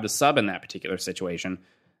you're allowed to sub in that particular situation,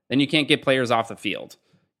 then you can't get players off the field,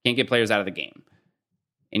 can't get players out of the game.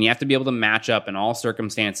 And you have to be able to match up in all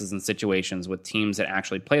circumstances and situations with teams that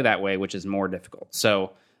actually play that way, which is more difficult.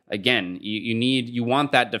 So again, you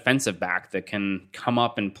want that defensive back that can come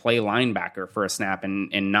up and play linebacker for a snap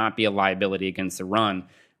and not be a liability against the run,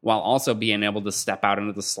 while also being able to step out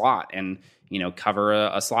into the slot and cover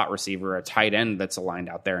a slot receiver, a tight end that's aligned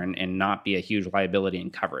out there, and not be a huge liability in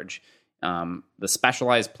coverage. The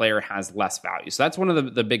specialized player has less value. So that's one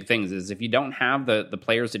of the big things is if you don't have the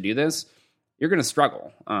players to do this, you're going to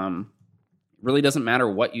struggle. It really doesn't matter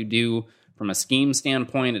what you do from a scheme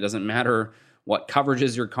standpoint. It doesn't matter what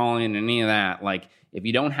coverages you're calling and any of that. Like if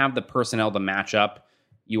you don't have the personnel to match up,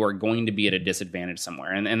 you are going to be at a disadvantage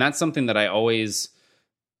somewhere. And that's something that I always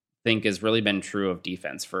think has really been true of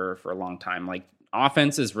defense for a long time. Like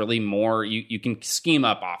offense is really more, you can scheme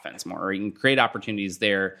up offense more, or you can create opportunities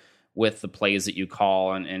there with the plays that you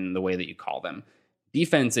call and the way that you call them.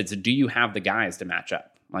 Defense, it's do you have the guys to match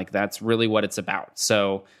up? Like that's really what it's about.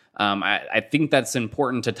 So I think that's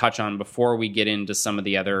important to touch on before we get into some of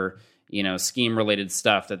the other, scheme related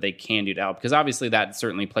stuff that they can do to help, because obviously that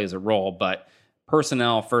certainly plays a role, but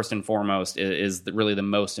personnel first and foremost is really the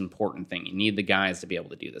most important thing. You need the guys to be able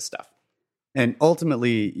to do this stuff. And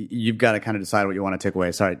ultimately, you've got to kind of decide what you want to take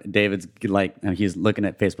away. Sorry, David's he's looking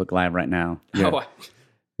at Facebook Live right now. Yeah. Oh,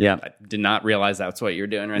 yeah. I did not realize that's what you're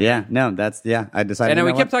doing right now. Yeah, no, I decided. And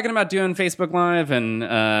we kept talking about doing Facebook Live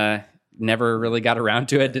and never really got around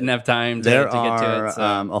to it. Didn't have time to get to it. So.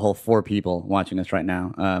 A whole 4 people watching us right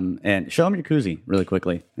now. And show them your koozie really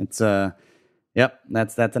quickly. It's yep,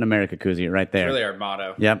 that's an America koozie right there. It's really our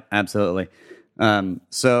motto. Yep, absolutely.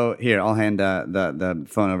 So here, I'll hand the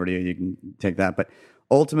phone over to you. You can take that. But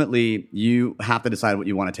ultimately, you have to decide what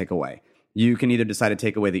you want to take away. You can either decide to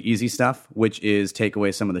take away the easy stuff, which is take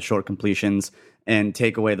away some of the short completions, and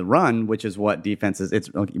take away the run, which is what defenses.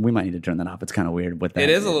 We might need to turn that off. It's kind of weird with that. It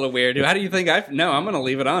is a little weird. How do you think No, I'm going to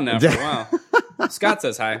leave it on now for a while. Scott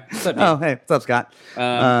says hi. What's up, dude? Oh, hey. What's up, Scott?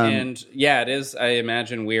 And yeah, it is, I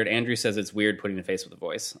imagine, weird. Andrew says it's weird putting a face with a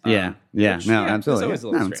voice. Yeah. Absolutely.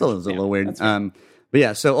 It's always a little weird. But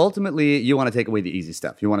yeah, so ultimately, you want to take away the easy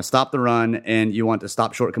stuff. You want to stop the run, and you want to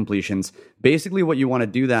stop short completions. Basically, what you want to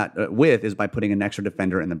do that with is by putting an extra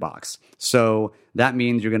defender in the box. So that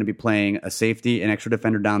means you're going to be playing a safety, an extra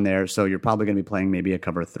defender down there, so you're probably going to be playing maybe a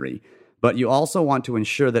cover 3. But you also want to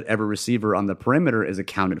ensure that every receiver on the perimeter is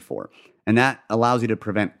accounted for. And that allows you to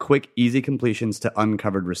prevent quick, easy completions to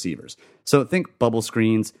uncovered receivers. So think bubble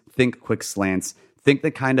screens, think quick slants, think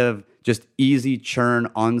the kind of just easy churn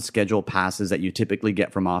on schedule passes that you typically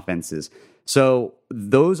get from offenses. So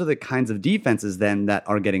those are the kinds of defenses then that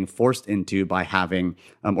are getting forced into by having,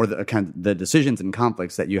 or the decisions and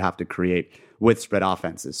conflicts that you have to create with spread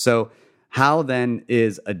offenses. So how then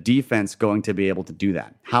is a defense going to be able to do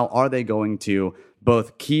that? How are they going to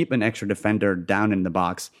both keep an extra defender down in the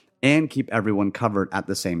box and keep everyone covered at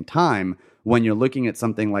the same time when you're looking at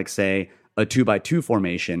something like, say, a 2-by-2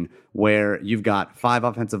 formation where you've got 5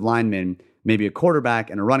 offensive linemen, maybe a quarterback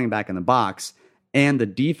and a running back in the box, and the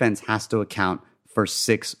defense has to account for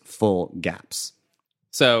 6 full gaps.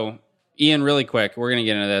 So, Ian, really quick, we're going to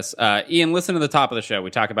get into this. Ian, listen to the top of the show.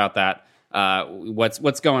 We talk about that.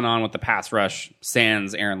 What's going on with the pass rush,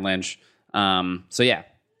 sans Aaron Lynch. So yeah,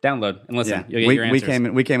 download and listen. Yeah. You'll get your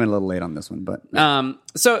answers. We came in a little late on this one, but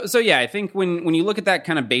so yeah, I think when you look at that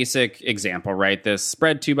kind of basic example, right, this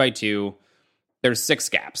spread 2-by-2, there's 6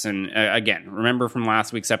 gaps, and again, remember from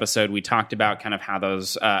last week's episode, we talked about kind of how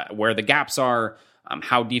those where the gaps are,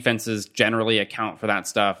 how defenses generally account for that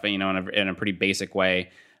stuff, in a pretty basic way,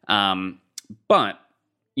 but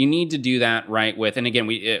you need to do that right with, and again,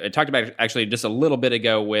 we talked about it actually just a little bit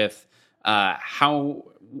ago with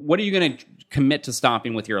what are you going to commit to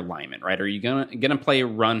stopping with your alignment, right? Are you going to play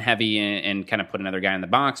run heavy and kind of put another guy in the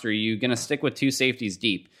box, or are you going to stick with 2 safeties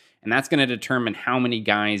deep? And that's going to determine how many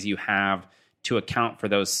guys you have to account for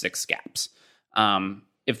those 6 gaps.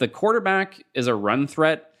 If the quarterback is a run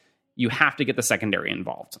threat, you have to get the secondary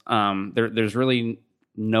involved. There's really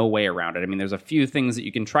no way around it. I mean, there's a few things that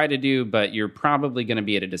you can try to do, but you're probably going to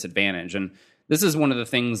be at a disadvantage. And this is one of the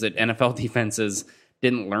things that NFL defenses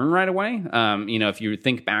didn't learn right away. If you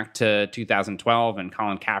think back to 2012 and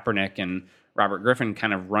Colin Kaepernick and Robert Griffin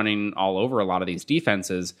kind of running all over a lot of these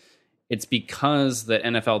defenses, it's because the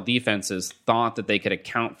NFL defenses thought that they could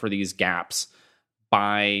account for these gaps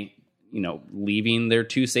by, leaving their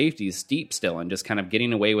 2 safeties deep still and just kind of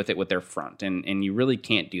getting away with it with their front. And you really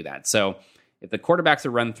can't do that. So if the quarterback's a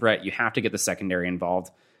run threat, you have to get the secondary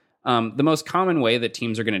involved. The most common way that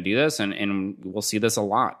teams are going to do this, and we'll see this a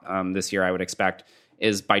lot this year, I would expect,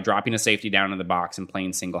 is by dropping a safety down in the box and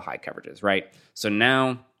playing single high coverages, right? So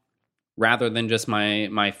now, rather than just my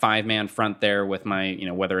 5-man front there with my,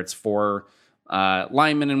 whether it's 4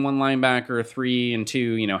 linemen and 1 linebacker, 3 and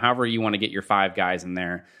 2, however you want to get your 5 guys in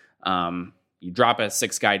there, you drop a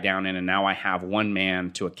 6 guy down in, and now I have 1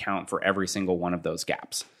 man to account for every single one of those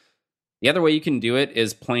gaps. The other way you can do it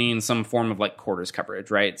is playing some form of like quarters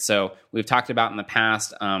coverage, right? So we've talked about in the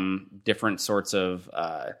past different sorts of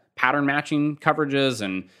pattern matching coverages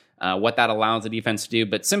and what that allows the defense to do.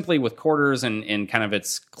 But simply with quarters and kind of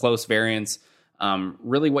its close variants,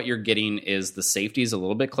 really what you're getting is the safeties a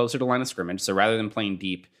little bit closer to line of scrimmage. So rather than playing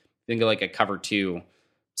deep, think of like a cover 2,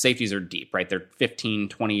 safeties are deep, right? They're 15,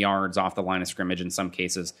 20 yards off the line of scrimmage in some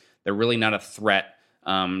cases. They're really not a threat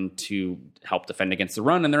to help defend against the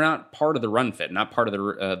run, and they're not part of the run fit, not part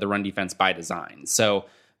of the run defense by design. So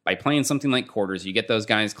by playing something like quarters, you get those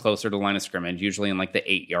guys closer to line of scrimmage, usually in like the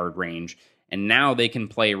 8-yard range, and now they can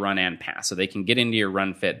play run and pass. So they can get into your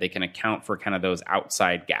run fit. They can account for kind of those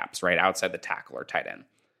outside gaps, right, outside the tackle or tight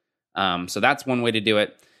end. So that's one way to do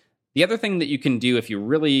it. The other thing that you can do if you're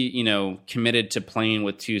really, committed to playing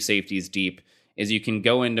with two safeties deep is you can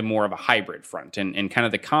go into more of a hybrid front and kind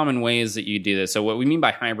of the common ways that you do this. So what we mean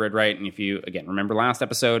by hybrid, right? And if you, again, remember last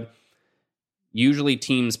episode, usually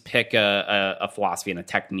teams pick a philosophy and a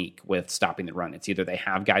technique with stopping the run. It's either they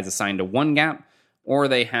have guys assigned to one gap or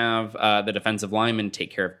they have the defensive linemen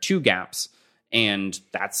take care of two gaps. And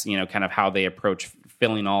that's, kind of how they approach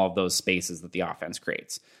filling all of those spaces that the offense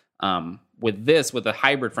creates. With a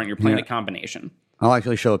hybrid front, you're playing a combination. I'll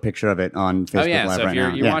actually show a picture of it on Facebook Live so right if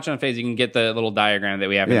now. you're watching on Facebook, you can get the little diagram that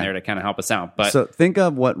we have in there to kind of help us out. But so think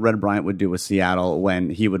of what Red Bryant would do with Seattle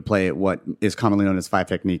when he would play what is commonly known as 5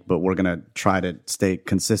 technique, but we're going to try to stay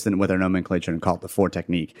consistent with our nomenclature and call it the 4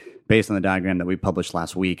 technique based on the diagram that we published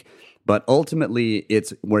last week. But ultimately,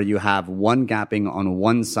 it's where you have one gapping on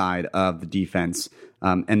one side of the defense,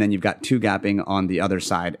 and then you've got two gapping on the other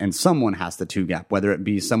side, and someone has to two gap, whether it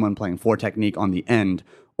be someone playing 4 technique on the end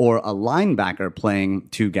or a linebacker playing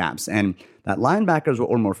two gaps. And that linebacker is what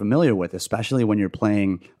we're more familiar with, especially when you're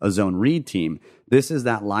playing a zone read team. This is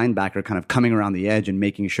that linebacker kind of coming around the edge and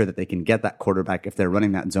making sure that they can get that quarterback if they're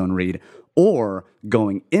running that zone read, or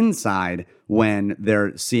going inside when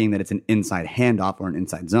they're seeing that it's an inside handoff or an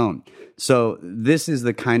inside zone. So this is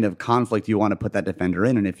the kind of conflict you want to put that defender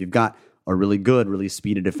in. And if you've got a really good, really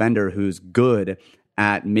speedy defender who's good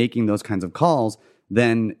at making those kinds of calls,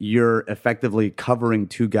 then you're effectively covering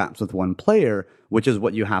two gaps with one player, which is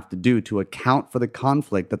what you have to do to account for the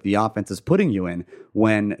conflict that the offense is putting you in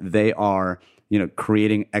when they are,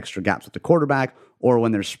 creating extra gaps with the quarterback or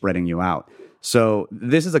when they're spreading you out. So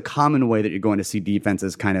this is a common way that you're going to see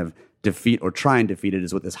defenses kind of defeat or try and defeat it,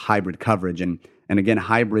 is with this hybrid coverage. And again,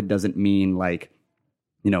 hybrid doesn't mean like,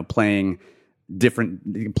 playing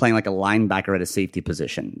like a linebacker at a safety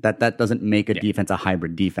position. That doesn't make a defense a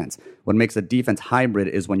hybrid defense. What makes a defense hybrid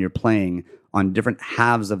is when you're playing on different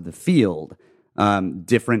halves of the field,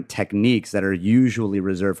 different techniques that are usually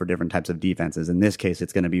reserved for different types of defenses. In this case,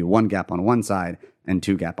 it's going to be one gap on one side and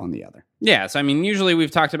two gap on the other. Yeah, so usually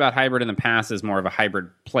we've talked about hybrid in the past as more of a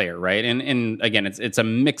hybrid player, right? And again, it's a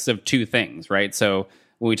mix of two things, right? So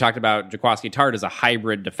when we talked about Jaquiski Tartt as a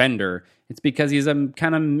hybrid defender, it's because he's a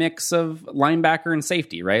kind of mix of linebacker and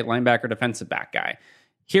safety, right? Linebacker, defensive back guy.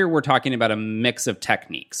 Here we're talking about a mix of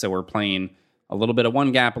techniques. So we're playing a little bit of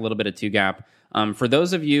one gap, a little bit of two gap. For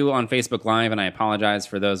those of you on Facebook Live, and I apologize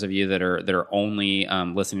for those of you that are only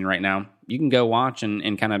listening right now, you can go watch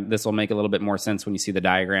and kind of, this will make a little bit more sense when you see the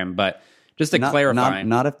diagram. But just to clarify,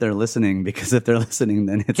 not if they're listening, because if they're listening,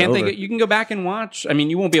 then it's over. You can go back and watch.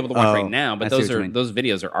 You won't be able to watch right now, but those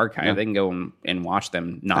videos are archived. Yeah. They can go and watch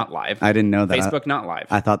them not live. I didn't know that. Facebook not live.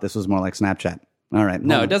 I thought this was more like Snapchat. All right.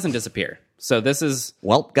 No, it doesn't disappear. So this is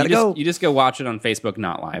gotta go. You just go watch it on Facebook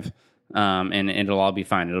not live, and it'll all be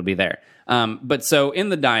fine. It'll be there. But so in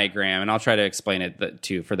the diagram, and I'll try to explain it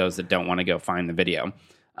too for those that don't want to go find the video.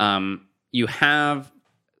 You have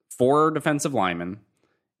 4 defensive linemen.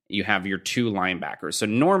 You have your 2 linebackers. So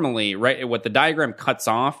normally, right, what the diagram cuts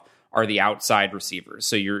off are the outside receivers.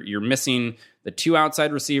 So you're missing the 2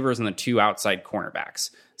 outside receivers and the 2 outside cornerbacks.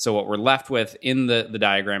 So what we're left with in the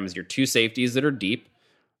diagram is your 2 safeties that are deep,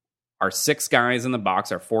 our 6 guys in the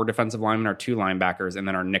box, our 4 defensive linemen, our 2 linebackers, and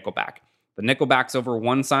then our nickelback. The nickelback's over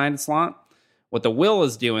one side slot. What the Will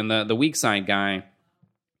is doing, the weak side guy,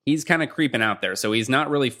 he's kind of creeping out there. So he's not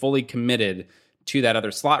really fully committed to that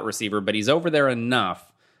other slot receiver, but he's over there enough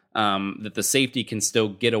that the safety can still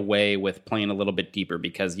get away with playing a little bit deeper,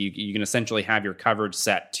 because you can essentially have your coverage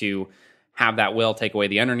set to have that Will take away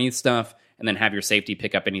the underneath stuff and then have your safety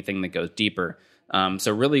pick up anything that goes deeper.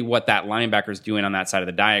 So really what that linebacker's doing on that side of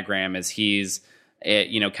the diagram is he's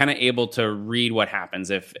kind of able to read what happens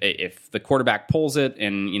if the quarterback pulls it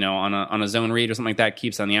and on a zone read or something like that,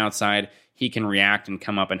 keeps on the outside, he can react and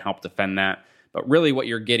come up and help defend that. But really what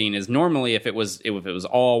you're getting is normally if it was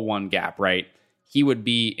all one gap, right, he would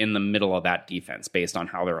be in the middle of that defense based on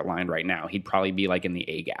how they're aligned right now. He'd probably be like in the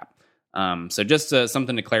A gap. So just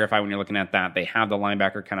something to clarify when you're looking at that, they have the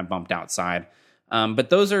linebacker kind of bumped outside. But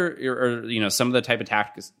those are some of the type of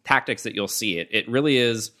tactics that you'll see. It really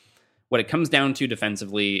is what it comes down to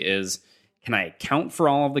defensively is, can I account for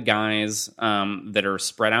all of the guys that are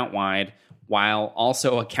spread out wide while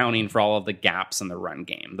also accounting for all of the gaps in the run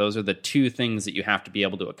game? Those are the 2 things that you have to be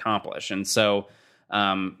able to accomplish. And so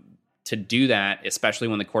to do that, especially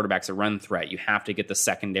when the quarterback's a run threat, you have to get the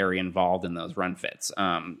secondary involved in those run fits.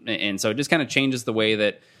 And so it just kind of changes the way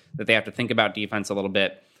that they have to think about defense a little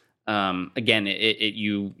bit. Again,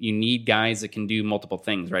 you need guys that can do multiple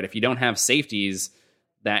things, right? If you don't have safeties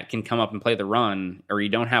that can come up and play the run, or you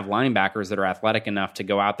don't have linebackers that are athletic enough to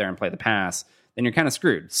go out there and play the pass, then you're kind of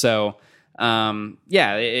screwed. So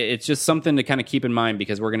it's just something to kind of keep in mind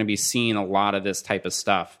because we're going to be seeing a lot of this type of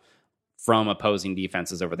stuff from opposing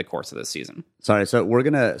defenses over the course of this season. Sorry, so we're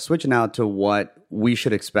going to switch now to what we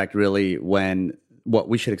should expect really what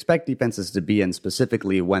we should expect defenses to be in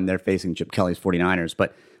specifically when they're facing Chip Kelly's 49ers.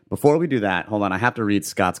 But before we do that, hold on, I have to read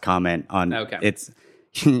Scott's comment on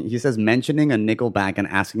he says, mentioning a Nickelback and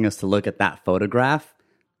asking us to look at that photograph,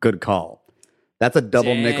 good call. That's a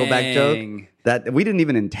double Nickelback joke. That we didn't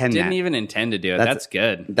even intend to do it. That's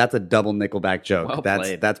good. That's a double Nickelback joke. Well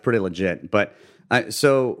that's pretty legit. But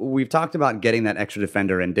so we've talked about getting that extra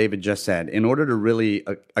defender, and David just said, in order to really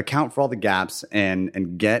account for all the gaps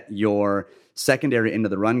and get your secondary into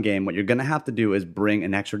the run game, what you're going to have to do is bring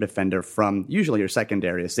an extra defender from usually your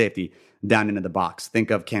secondary, a safety, down into the box.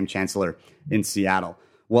 Think of Cam Chancellor in Seattle.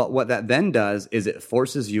 Well, what that then does is it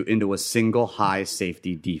forces you into a single high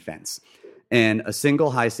safety defense. And a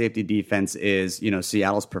single high safety defense is,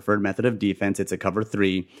 Seattle's preferred method of defense. It's a cover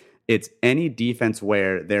 3. It's any defense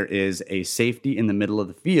where there is a safety in the middle of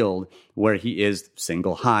the field where he is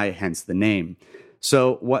single high, hence the name.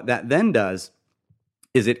 So what that then does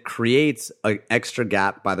is it creates an extra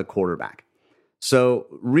gap by the quarterback. So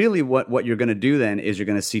really what you're going to do then is you're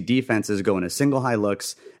going to see defenses go into single high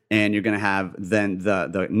looks, and you're going to have then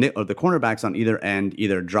the cornerbacks on either end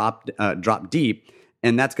either drop deep,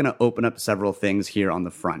 and that's going to open up several things here on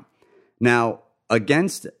the front. Now,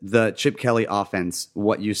 against the Chip Kelly offense,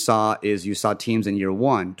 what you saw teams in year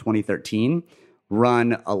 1, 2013,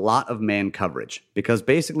 run a lot of man coverage, because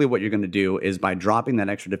basically what you're going to do is by dropping that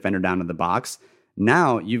extra defender down to the box,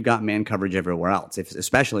 now you've got man coverage everywhere else,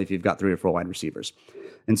 especially if you've got 3 or 4 wide receivers.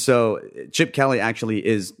 And so Chip Kelly actually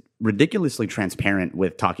is ridiculously transparent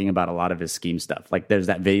with talking about a lot of his scheme stuff. Like there's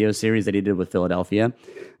that video series that he did with Philadelphia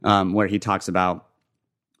where he talks about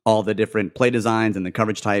all the different play designs and the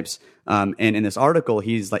coverage types. And in this article,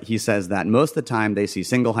 he says that most of the time they see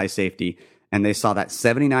single high safety, and they saw that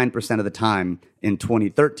 79% of the time in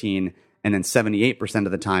 2013 and then 78%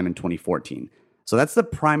 of the time in 2014. So that's the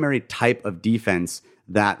primary type of defense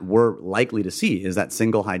that we're likely to see, is that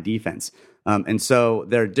single high defense. And so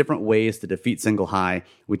there are different ways to defeat single high.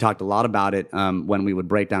 We talked a lot about it when we would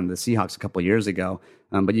break down the Seahawks a couple of years ago.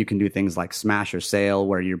 But you can do things like smash or sail,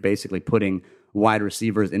 where you're basically putting wide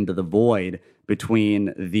receivers into the void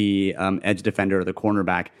between the edge defender or the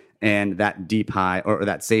cornerback and that deep high or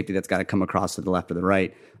that safety that's got to come across to the left or the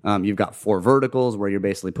right. You've got 4 verticals where you're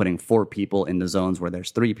basically putting 4 people into zones where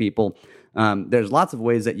there's 3 people. There's lots of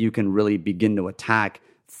ways that you can really begin to attack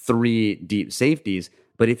 3 deep safeties.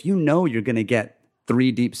 But if you know you're going to get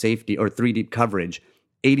 3 deep safety or 3 deep coverage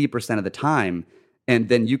 80% of the time, and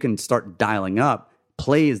then you can start dialing up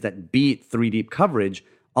plays that beat 3 deep coverage,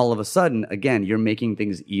 all of a sudden, again, you're making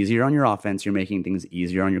things easier on your offense. You're making things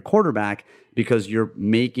easier on your quarterback because you're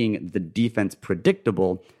making the defense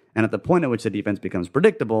predictable. And at the point at which the defense becomes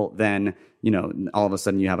predictable, then, all of a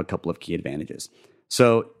sudden you have a couple of key advantages.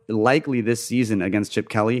 So likely this season against Chip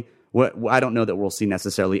Kelly, I don't know that we'll see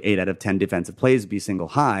necessarily 8 out of 10 defensive plays be single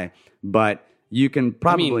high, but you can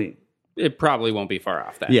probably... it probably won't be far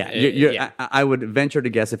off that. Yeah, I would venture to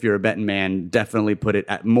guess, if you're a betting man, definitely put it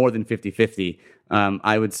at more than 50-50.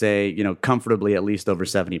 I would say, comfortably at least over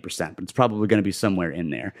 70%, but it's probably going to be somewhere in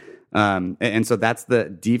there. And so that's the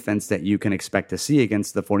defense that you can expect to see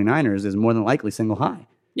against the 49ers, is more than likely single high.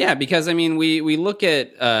 Yeah, because, we look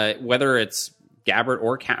at whether it's Gabbert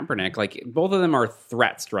or Kaepernick, like both of them are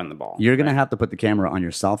threats to run the ball. You're going to have to put the camera on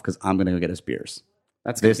yourself, because I'm going to go get us beers.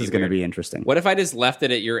 This is going to be interesting. What if I just left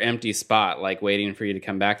it at your empty spot, like waiting for you to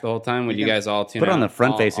come back the whole time? Would you guys all tune put out? on the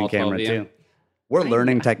front-facing camera too? We're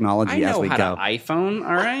learning technology as we go. I know how to iPhone.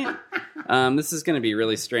 All right. This is going to be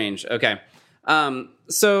really strange. Okay.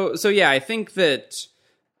 So yeah, I think that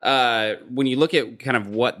when you look at kind of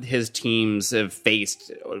what his teams have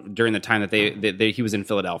faced during the time that he was in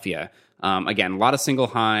Philadelphia, again, a lot of single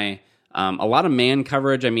high. A lot of man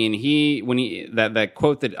coverage. That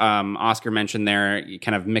quote that Oscar mentioned there,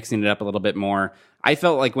 kind of mixing it up a little bit more. I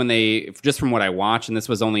felt like just from what I watched, and this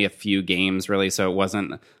was only a few games really, so it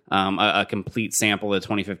wasn't a complete sample of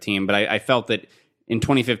 2015, but I felt that in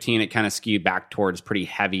 2015 it kind of skewed back towards pretty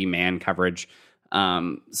heavy man coverage.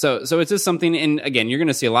 So it's just something, and again, you're going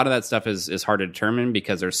to see a lot of that stuff is hard to determine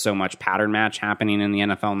because there's so much pattern match happening in the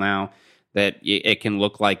NFL now, that it can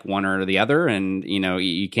look like one or the other, and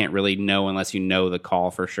you can't really know unless you know the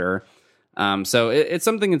call for sure. So it's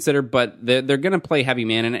something to consider, but they're going to play heavy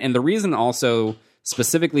man, and the reason also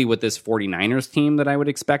specifically with this 49ers team that I would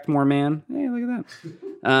expect more man, hey, look at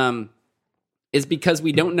that, is because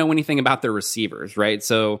we don't know anything about their receivers, right?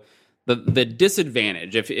 So the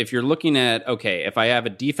disadvantage, if you're looking at, okay, if I have a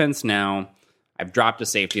defense now, I've dropped a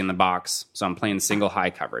safety in the box, so I'm playing single high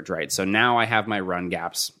coverage, right? So now I have my run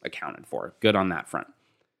gaps accounted for. Good on that front.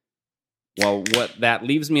 Well, what that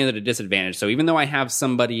leaves me at a disadvantage. So even though I have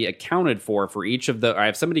somebody accounted for each of the, or I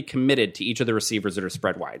have somebody committed to each of the receivers that are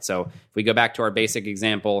spread wide. So if we go back to our basic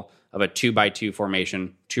example of a 2-by-2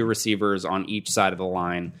 formation, 2 receivers on each side of the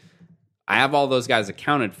line, I have all those guys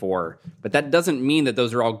accounted for, but that doesn't mean that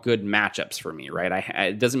those are all good matchups for me, right?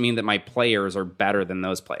 It doesn't mean that my players are better than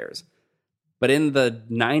those players. But in the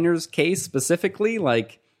Niners case specifically,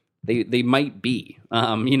 like they might be.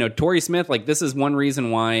 Torrey Smith, like this is one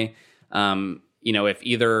reason why, if Colin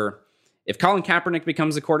Kaepernick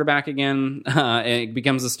becomes a quarterback again, and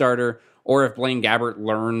becomes a starter, or if Blaine Gabbert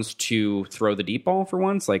learns to throw the deep ball for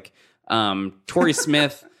once, like Torrey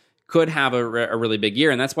Smith could have a really big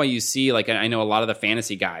year. And that's why you see, like, I know a lot of the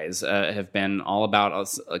fantasy guys have been all about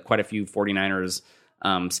quite a few 49ers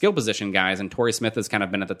skill position guys, and Torrey Smith has kind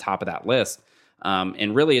of been at the top of that list.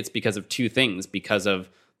 And really it's because of two things, because of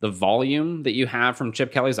the volume that you have from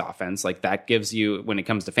Chip Kelly's offense. Like that gives you, when it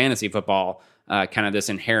comes to fantasy football, kind of this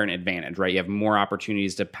inherent advantage, right? You have more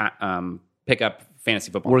opportunities to pick up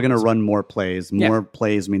fantasy football. We're going to run more plays. More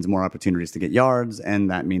plays means more opportunities to get yards, and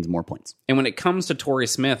that means more points. And when it comes to Torrey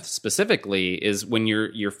Smith specifically, is when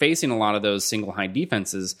you're facing a lot of those single high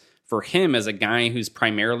defenses, for him as a guy who's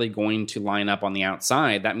primarily going to line up on the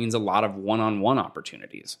outside, that means a lot of one-on-one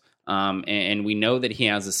opportunities. And we know that he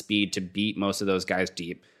has the speed to beat most of those guys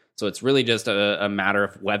deep. So it's really just a matter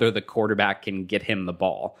of whether the quarterback can get him the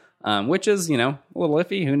ball, which is, a little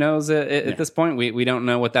iffy. Who knows at this point? We don't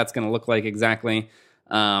know what that's going to look like exactly.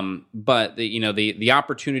 But the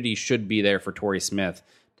opportunity should be there for Torrey Smith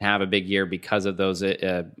to have a big year because of those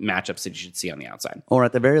matchups that you should see on the outside. Or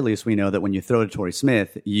at the very least, we know that when you throw to Torrey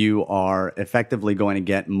Smith, you are effectively going to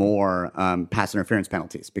get more pass interference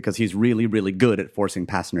penalties, because he's really, really good at forcing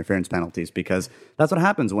pass interference penalties, because that's what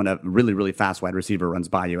happens when a really, really fast wide receiver runs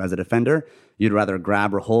by you. As a defender, you'd rather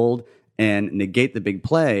grab or hold and negate the big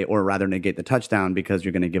play, or rather negate the touchdown, because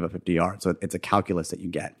you're going to give up 50 yards. So it's a calculus that you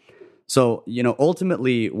get. So,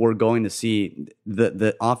 ultimately, we're going to see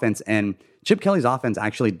the offense, and Chip Kelly's offense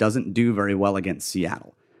actually doesn't do very well against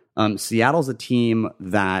Seattle. Seattle's a team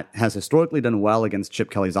that has historically done well against Chip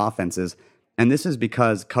Kelly's offenses, and this is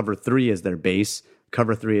because cover 3 is their base,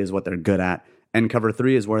 cover 3 is what they're good at, and cover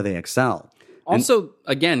 3 is where they excel. Also,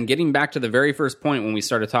 again, getting back to the very first point when we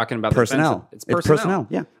started talking about personnel. It's personnel.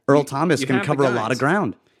 Yeah. Earl Thomas can cover a lot of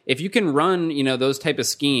ground. If you can run, those type of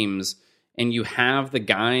schemes, and you have the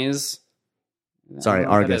guys... Sorry,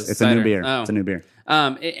 Argus. It's a new beer. Oh. It's a new beer.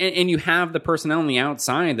 And you have the personnel on the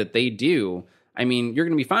outside that they do. I mean, you're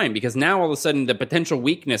going to be fine, because now all of a sudden the potential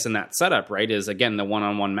weakness in that setup, right, is, again, the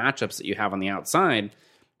one-on-one matchups that you have on the outside.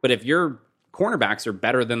 But if your cornerbacks are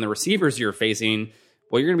better than the receivers you're facing,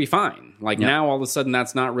 well, you're going to be fine. Now all of a sudden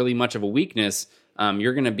that's not really much of a weakness.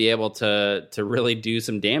 You're going to be able to really do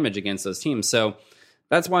some damage against those teams. So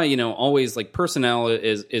that's why, always personnel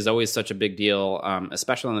is always such a big deal,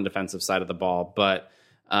 especially on the defensive side of the ball. But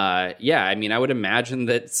I would imagine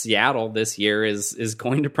that Seattle this year is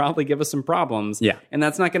going to probably give us some problems. Yeah. And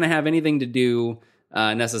that's not going to have anything to do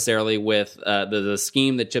necessarily with the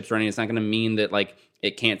scheme that Chip's running. It's not going to mean that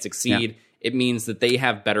it can't succeed. Yeah. It means that they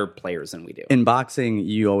have better players than we do. In boxing,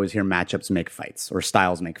 you always hear matchups make fights, or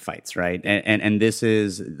styles make fights, right? And this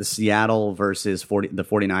is the Seattle versus the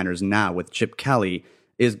 49ers now with Chip Kelly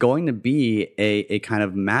is going to be a kind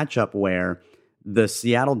of matchup where the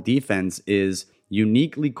Seattle defense is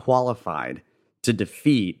uniquely qualified to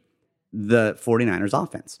defeat the 49ers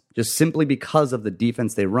offense, just simply because of the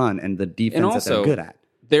defense they run and the defense that they're good at.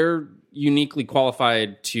 They're uniquely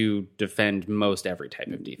qualified to defend most every type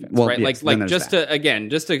of defense, right? Yes,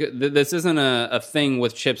 this isn't a thing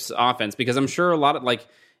with Chip's offense, because I'm sure a lot of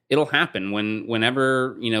it'll happen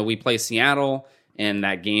whenever we play Seattle and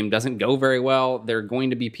that game doesn't go very well. There are going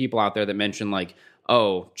to be people out there that mention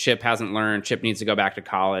Chip hasn't learned, Chip needs to go back to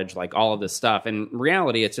college, all of this stuff. And in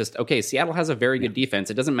reality, it's just, okay, Seattle has a very good defense.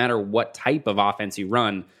 It doesn't matter what type of offense you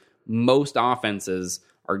run. Most offenses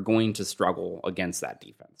are going to struggle against that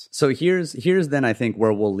defense. So here's then I think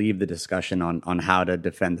where we'll leave the discussion on how to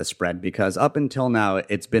defend the spread, because up until now,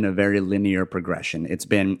 it's been a very linear progression. It's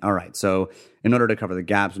been, all right, so in order to cover the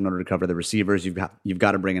gaps, in order to cover the receivers, you've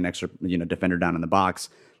got to bring an extra defender down in the box.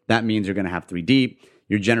 That means you're going to have 3 deep.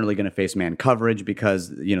 You're generally going to face man coverage, because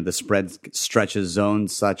the spread stretches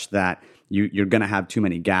zones such that you're going to have too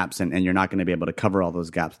many gaps, and you're not going to be able to cover all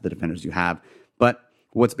those gaps with the defenders you have. But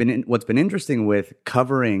what's been interesting with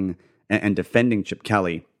covering and defending Chip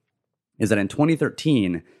Kelly is that in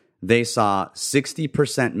 2013 they saw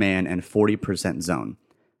 60% man and 40% zone.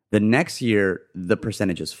 The next year the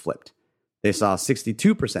percentages flipped. They saw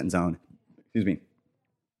 62% zone. Excuse me.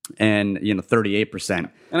 And 38%.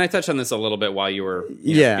 And I touched on this a little bit while you were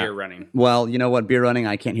beer running. Well, you know what, beer running,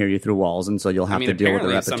 I can't hear you through walls, and so you'll have to deal with the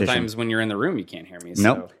repetition. Sometimes when you're in the room, you can't hear me. So.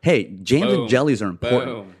 Nope. Hey, jams and jellies are important.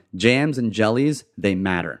 Boom. Jams and jellies, they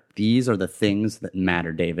matter. These are the things that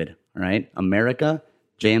matter, David. All right, America,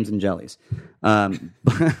 jams and jellies. Sorry,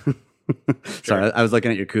 I was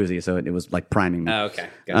looking at your koozie, so it was like priming me. Oh, okay.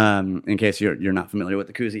 In case you're not familiar with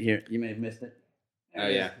the koozie here, you may have missed it. Oh,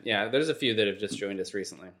 yeah. There's a few that have just joined us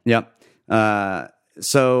recently. Yep.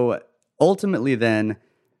 So ultimately then,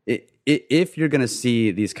 if you're going to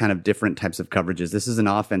see these kind of different types of coverages, this is an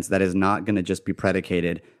offense that is not going to just be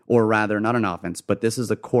predicated, or rather not an offense, but this is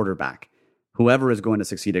a quarterback. Whoever is going to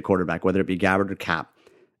succeed at quarterback, whether it be Gabbert or Cap,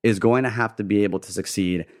 is going to have to be able to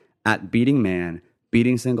succeed at beating man,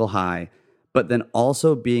 beating single high, but then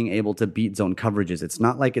also being able to beat zone coverages. It's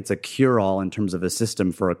not like it's a cure-all in terms of a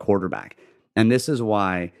system for a quarterback. And this is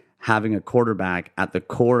why having a quarterback at the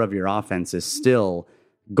core of your offense is still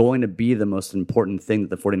going to be the most important thing that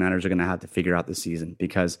the 49ers are going to have to figure out this season.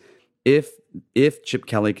 Because if Chip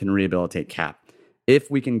Kelly can rehabilitate Cap,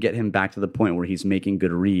 if we can get him back to the point where he's making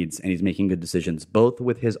good reads and he's making good decisions, both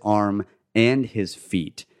with his arm and his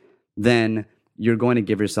feet, then you're going to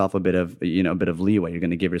give yourself a bit of leeway. You're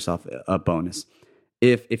going to give yourself a bonus.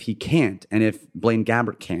 If he can't, and if Blaine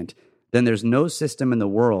Gabbert can't, then there's no system in the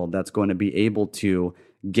world that's going to be able to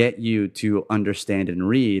get you to understand and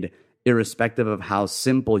read, irrespective of how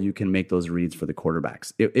simple you can make those reads for the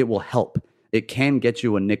quarterbacks. It will help. It can get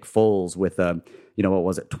you a Nick Foles with a,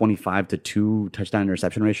 25-2 touchdown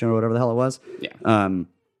interception ratio or whatever the hell it was. Yeah.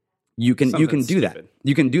 You can do stupid. that.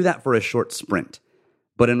 You can do that for a short sprint.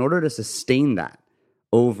 But in order to sustain that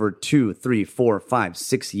over 2, 3, 4, 5,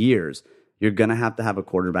 6 years, you're going to have a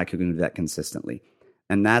quarterback who can do that consistently.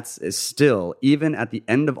 And that's still, even at the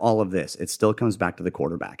end of all of this, it still comes back to the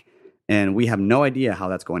quarterback. And we have no idea how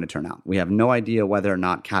that's going to turn out. We have no idea whether or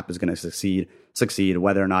not Cap is going to succeed,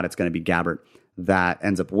 whether or not it's going to be Gabbert that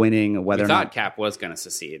ends up winning, whether we or thought not Cap was going to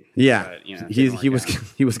succeed. Yeah, but, he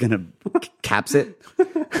was going to caps it.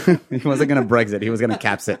 He wasn't going to Brexit. He was going to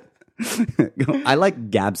caps it. I like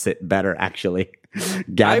Gabsit better, actually.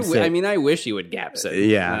 Gabsit. I wish you would Gabsit.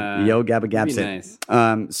 Yeah, yo Gabba Gabsit.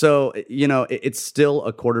 Nice. So it's still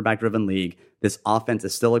a quarterback-driven league. This offense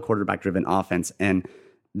is still a quarterback-driven offense, and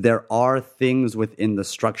there are things within the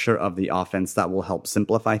structure of the offense that will help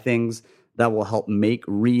simplify things, that will help make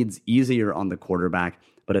reads easier on the quarterback.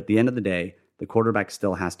 But at the end of the day, the quarterback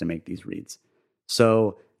still has to make these reads.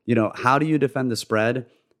 So, how do you defend the spread?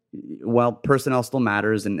 Well, personnel still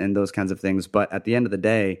matters and those kinds of things. But at the end of the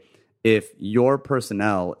day, if your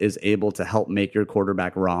personnel is able to help make your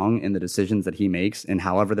quarterback wrong in the decisions that he makes and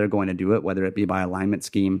however they're going to do it, whether it be by alignment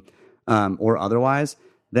scheme or otherwise,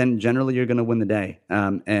 then generally you're going to win the day.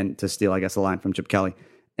 And to steal, I guess, a line from Chip Kelly.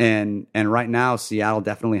 And right now, Seattle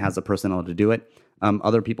definitely has the personnel to do it.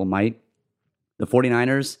 Other people might. The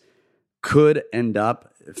 49ers could end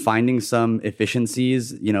up finding some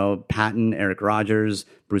efficiencies. Patton, Eric Rodgers,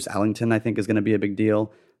 Bruce Ellington, I think, is going to be a big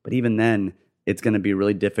deal. But even then, it's going to be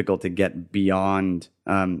really difficult to get beyond,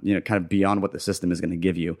 kind of beyond what the system is going to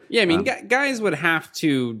give you. Yeah, guys would have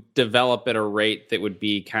to develop at a rate that would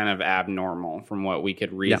be kind of abnormal from what we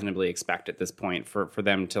could reasonably expect at this point for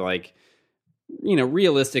them to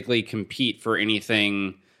realistically compete for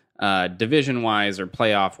anything division-wise or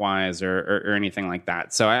playoff-wise or anything like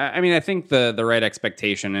that. So, I think the right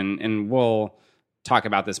expectation, and we'll talk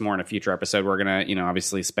about this more in a future episode. We're going to,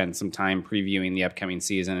 obviously spend some time previewing the upcoming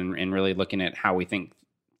season and really looking at how we think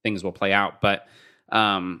things will play out. But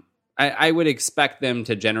I would expect them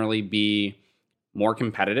to generally be more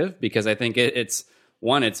competitive because I think it's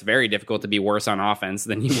very difficult to be worse on offense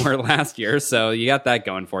than you were last year. So you got that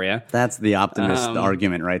going for you. That's the optimist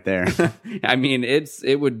argument right there.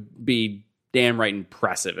 It would be damn right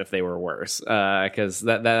impressive if they were worse because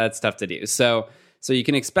that's tough to do. So you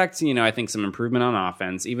can expect, I think some improvement on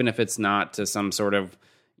offense, even if it's not to some sort of,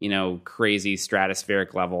 crazy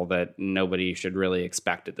stratospheric level that nobody should really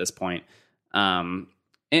expect at this point. And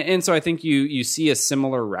so I think you see a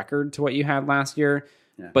similar record to what you had last year.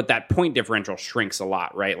 Yeah. But that point differential shrinks a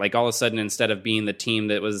lot, right? Like all of a sudden, instead of being the team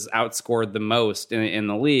that was outscored the most in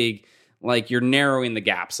the league, like you're narrowing the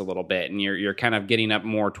gaps a little bit and you're kind of getting up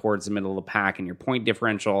more towards the middle of the pack, and your point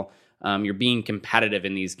differential, you're being competitive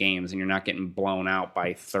in these games and you're not getting blown out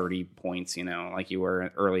by 30 points, like you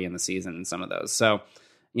were early in the season in some of those. So,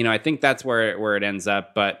 I think that's where it ends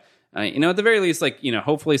up. But, at the very least,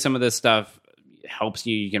 hopefully some of this stuff helps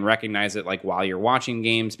you. You can recognize it while you're watching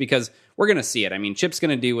games because we're going to see it. Chip's going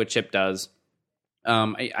to do what Chip does.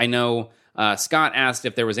 I know Scott asked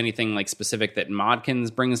if there was anything like specific that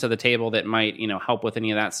Modkins brings to the table that might, help with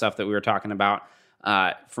any of that stuff that we were talking about.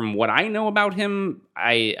 From what I know about him,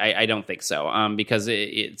 I don't think so. Because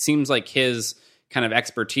it seems like his kind of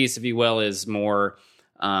expertise, if you will, is more,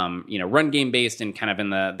 run game based and kind of in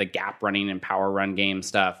the gap running and power run game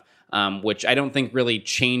stuff. Which I don't think really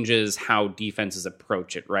changes how defenses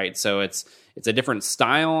approach it, right? So it's a different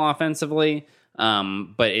style offensively,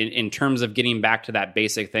 but in terms of getting back to that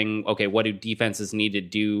basic thing, okay, what do defenses need to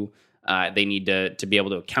do? They need to be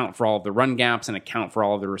able to account for all of the run gaps and account for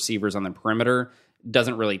all of the receivers on the perimeter.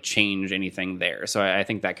 Doesn't really change anything there. So I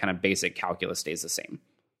think that kind of basic calculus stays the same.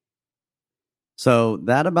 So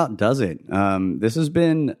that about does it. This has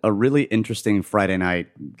been a really interesting Friday night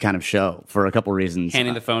kind of show for a couple reasons.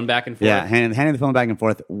 Handing the phone back and forth. Yeah, handing the phone back and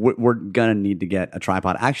forth. We're going to need to get a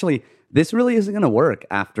tripod. Actually, this really isn't going to work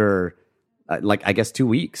after, I guess 2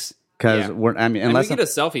 weeks. Because unless we get a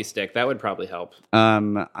selfie stick, that would probably help. I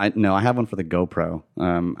have one for the GoPro.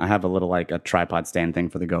 I have a little a tripod stand thing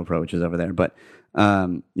for the GoPro, which is over there. But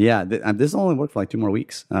this will only work for 2 more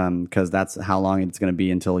weeks because that's how long it's going to be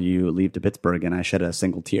until you leave to Pittsburgh and I shed a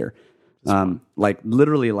single tear.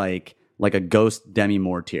 Literally like a ghost Demi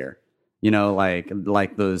Moore tear.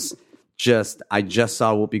 Like those. I just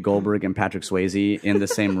saw Whoopi Goldberg and Patrick Swayze in the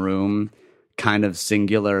same room. Kind of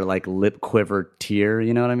singular lip quiver tear,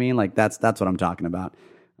 you know what I mean? That's what I'm talking about.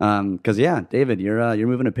 Because David, you're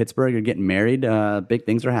moving to Pittsburgh, you're getting married, big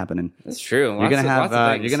things are happening. That's true. You're gonna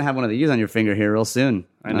have one of these on your finger here real soon.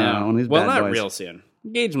 I know. One of these well, bad not boys. real soon.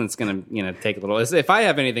 Engagement's gonna take a little. If I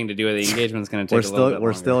have anything to do with it, the engagement's gonna take a little bit longer.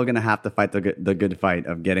 We're still gonna have to fight the good fight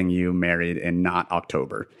of getting you married in not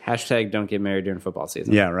October. # don't get married during football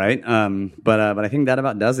season. Yeah, right. But I think that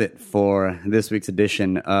about does it for this week's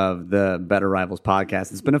edition of the Better Rivals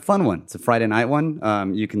podcast. It's been a fun one. It's a Friday night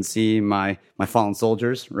one. You can see my fallen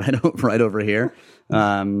soldiers right over here,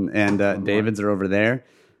 and David's are over there.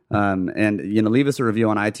 Leave us a review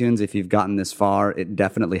on iTunes if you've gotten this far. It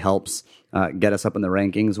definitely helps get us up in the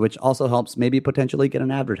rankings, which also helps maybe potentially get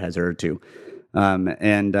an advertiser or two.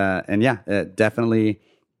 Definitely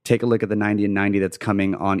take a look at the 90 and 90 that's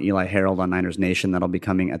coming on Eli Harold on Niners Nation. That'll be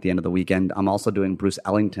coming at the end of the weekend. I'm also doing Bruce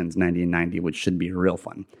Ellington's 90 and 90, which should be real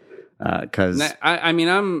fun. Because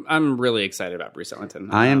I'm really excited about Bruce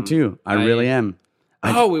Ellington. I am too. I really am.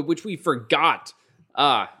 Which we forgot.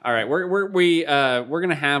 All right. We're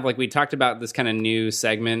gonna have we talked about this kind of new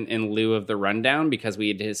segment in lieu of the rundown because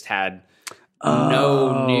we just had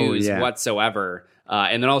no news whatsoever,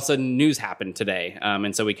 and then all of a sudden news happened today,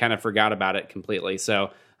 and so we kind of forgot about it completely.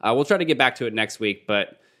 So we'll try to get back to it next week,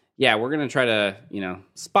 but yeah, we're gonna try to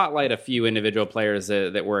spotlight a few individual players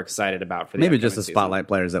that we're excited about for the maybe just the season. spotlight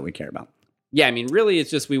players that we care about. Yeah, really,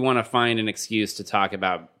 it's just we want to find an excuse to talk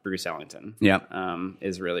about Bruce Ellington. Yeah,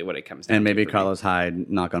 is really what it comes down to. And maybe Carlos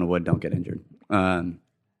Hyde, knock on wood, don't get injured.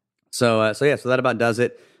 So that about does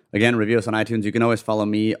it. Again, review us on iTunes. You can always follow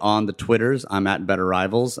me on the Twitters. I'm at Better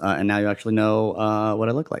Rivals, and now you actually know what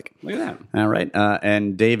I look like. Look at that. All right,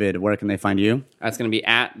 and David, where can they find you? That's going to be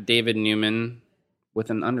at David Newman with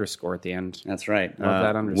an underscore at the end. That's right, Love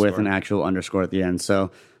that underscore. with an actual underscore at the end.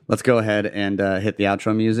 So let's go ahead and hit the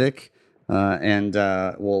outro music.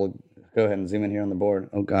 We'll go ahead and zoom in here on the board.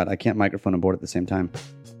 Oh God, I can't microphone and board at the same time.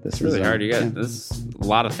 This is really hard. You got this is a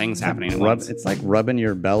lot of things happening at once. It's like rubbing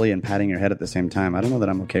your belly and patting your head at the same time. I don't know that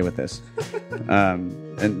I'm okay with this.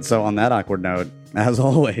 And so on that awkward note, as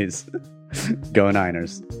always, go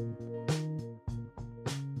Niners.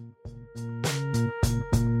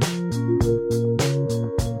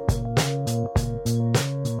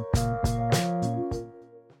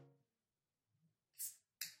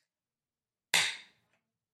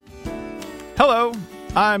 Hello,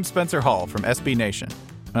 I'm Spencer Hall from SB Nation,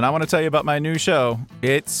 and I want to tell you about my new show,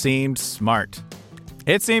 It Seemed Smart.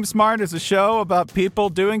 It Seemed Smart is a show about people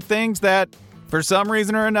doing things that, for some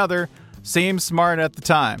reason or another, seem smart at the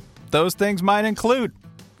time. Those things might include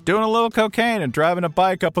doing a little cocaine and driving a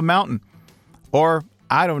bike up a mountain. Or,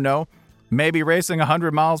 I don't know, maybe racing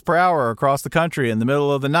 100 miles per hour across the country in the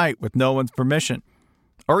middle of the night with no one's permission.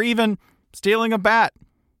 Or even stealing a bat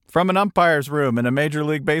from an umpire's room in a Major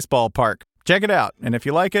League Baseball park. Check it out, and if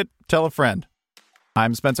you like it, tell a friend.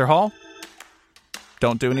 I'm Spencer Hall.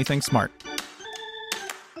 Don't do anything smart.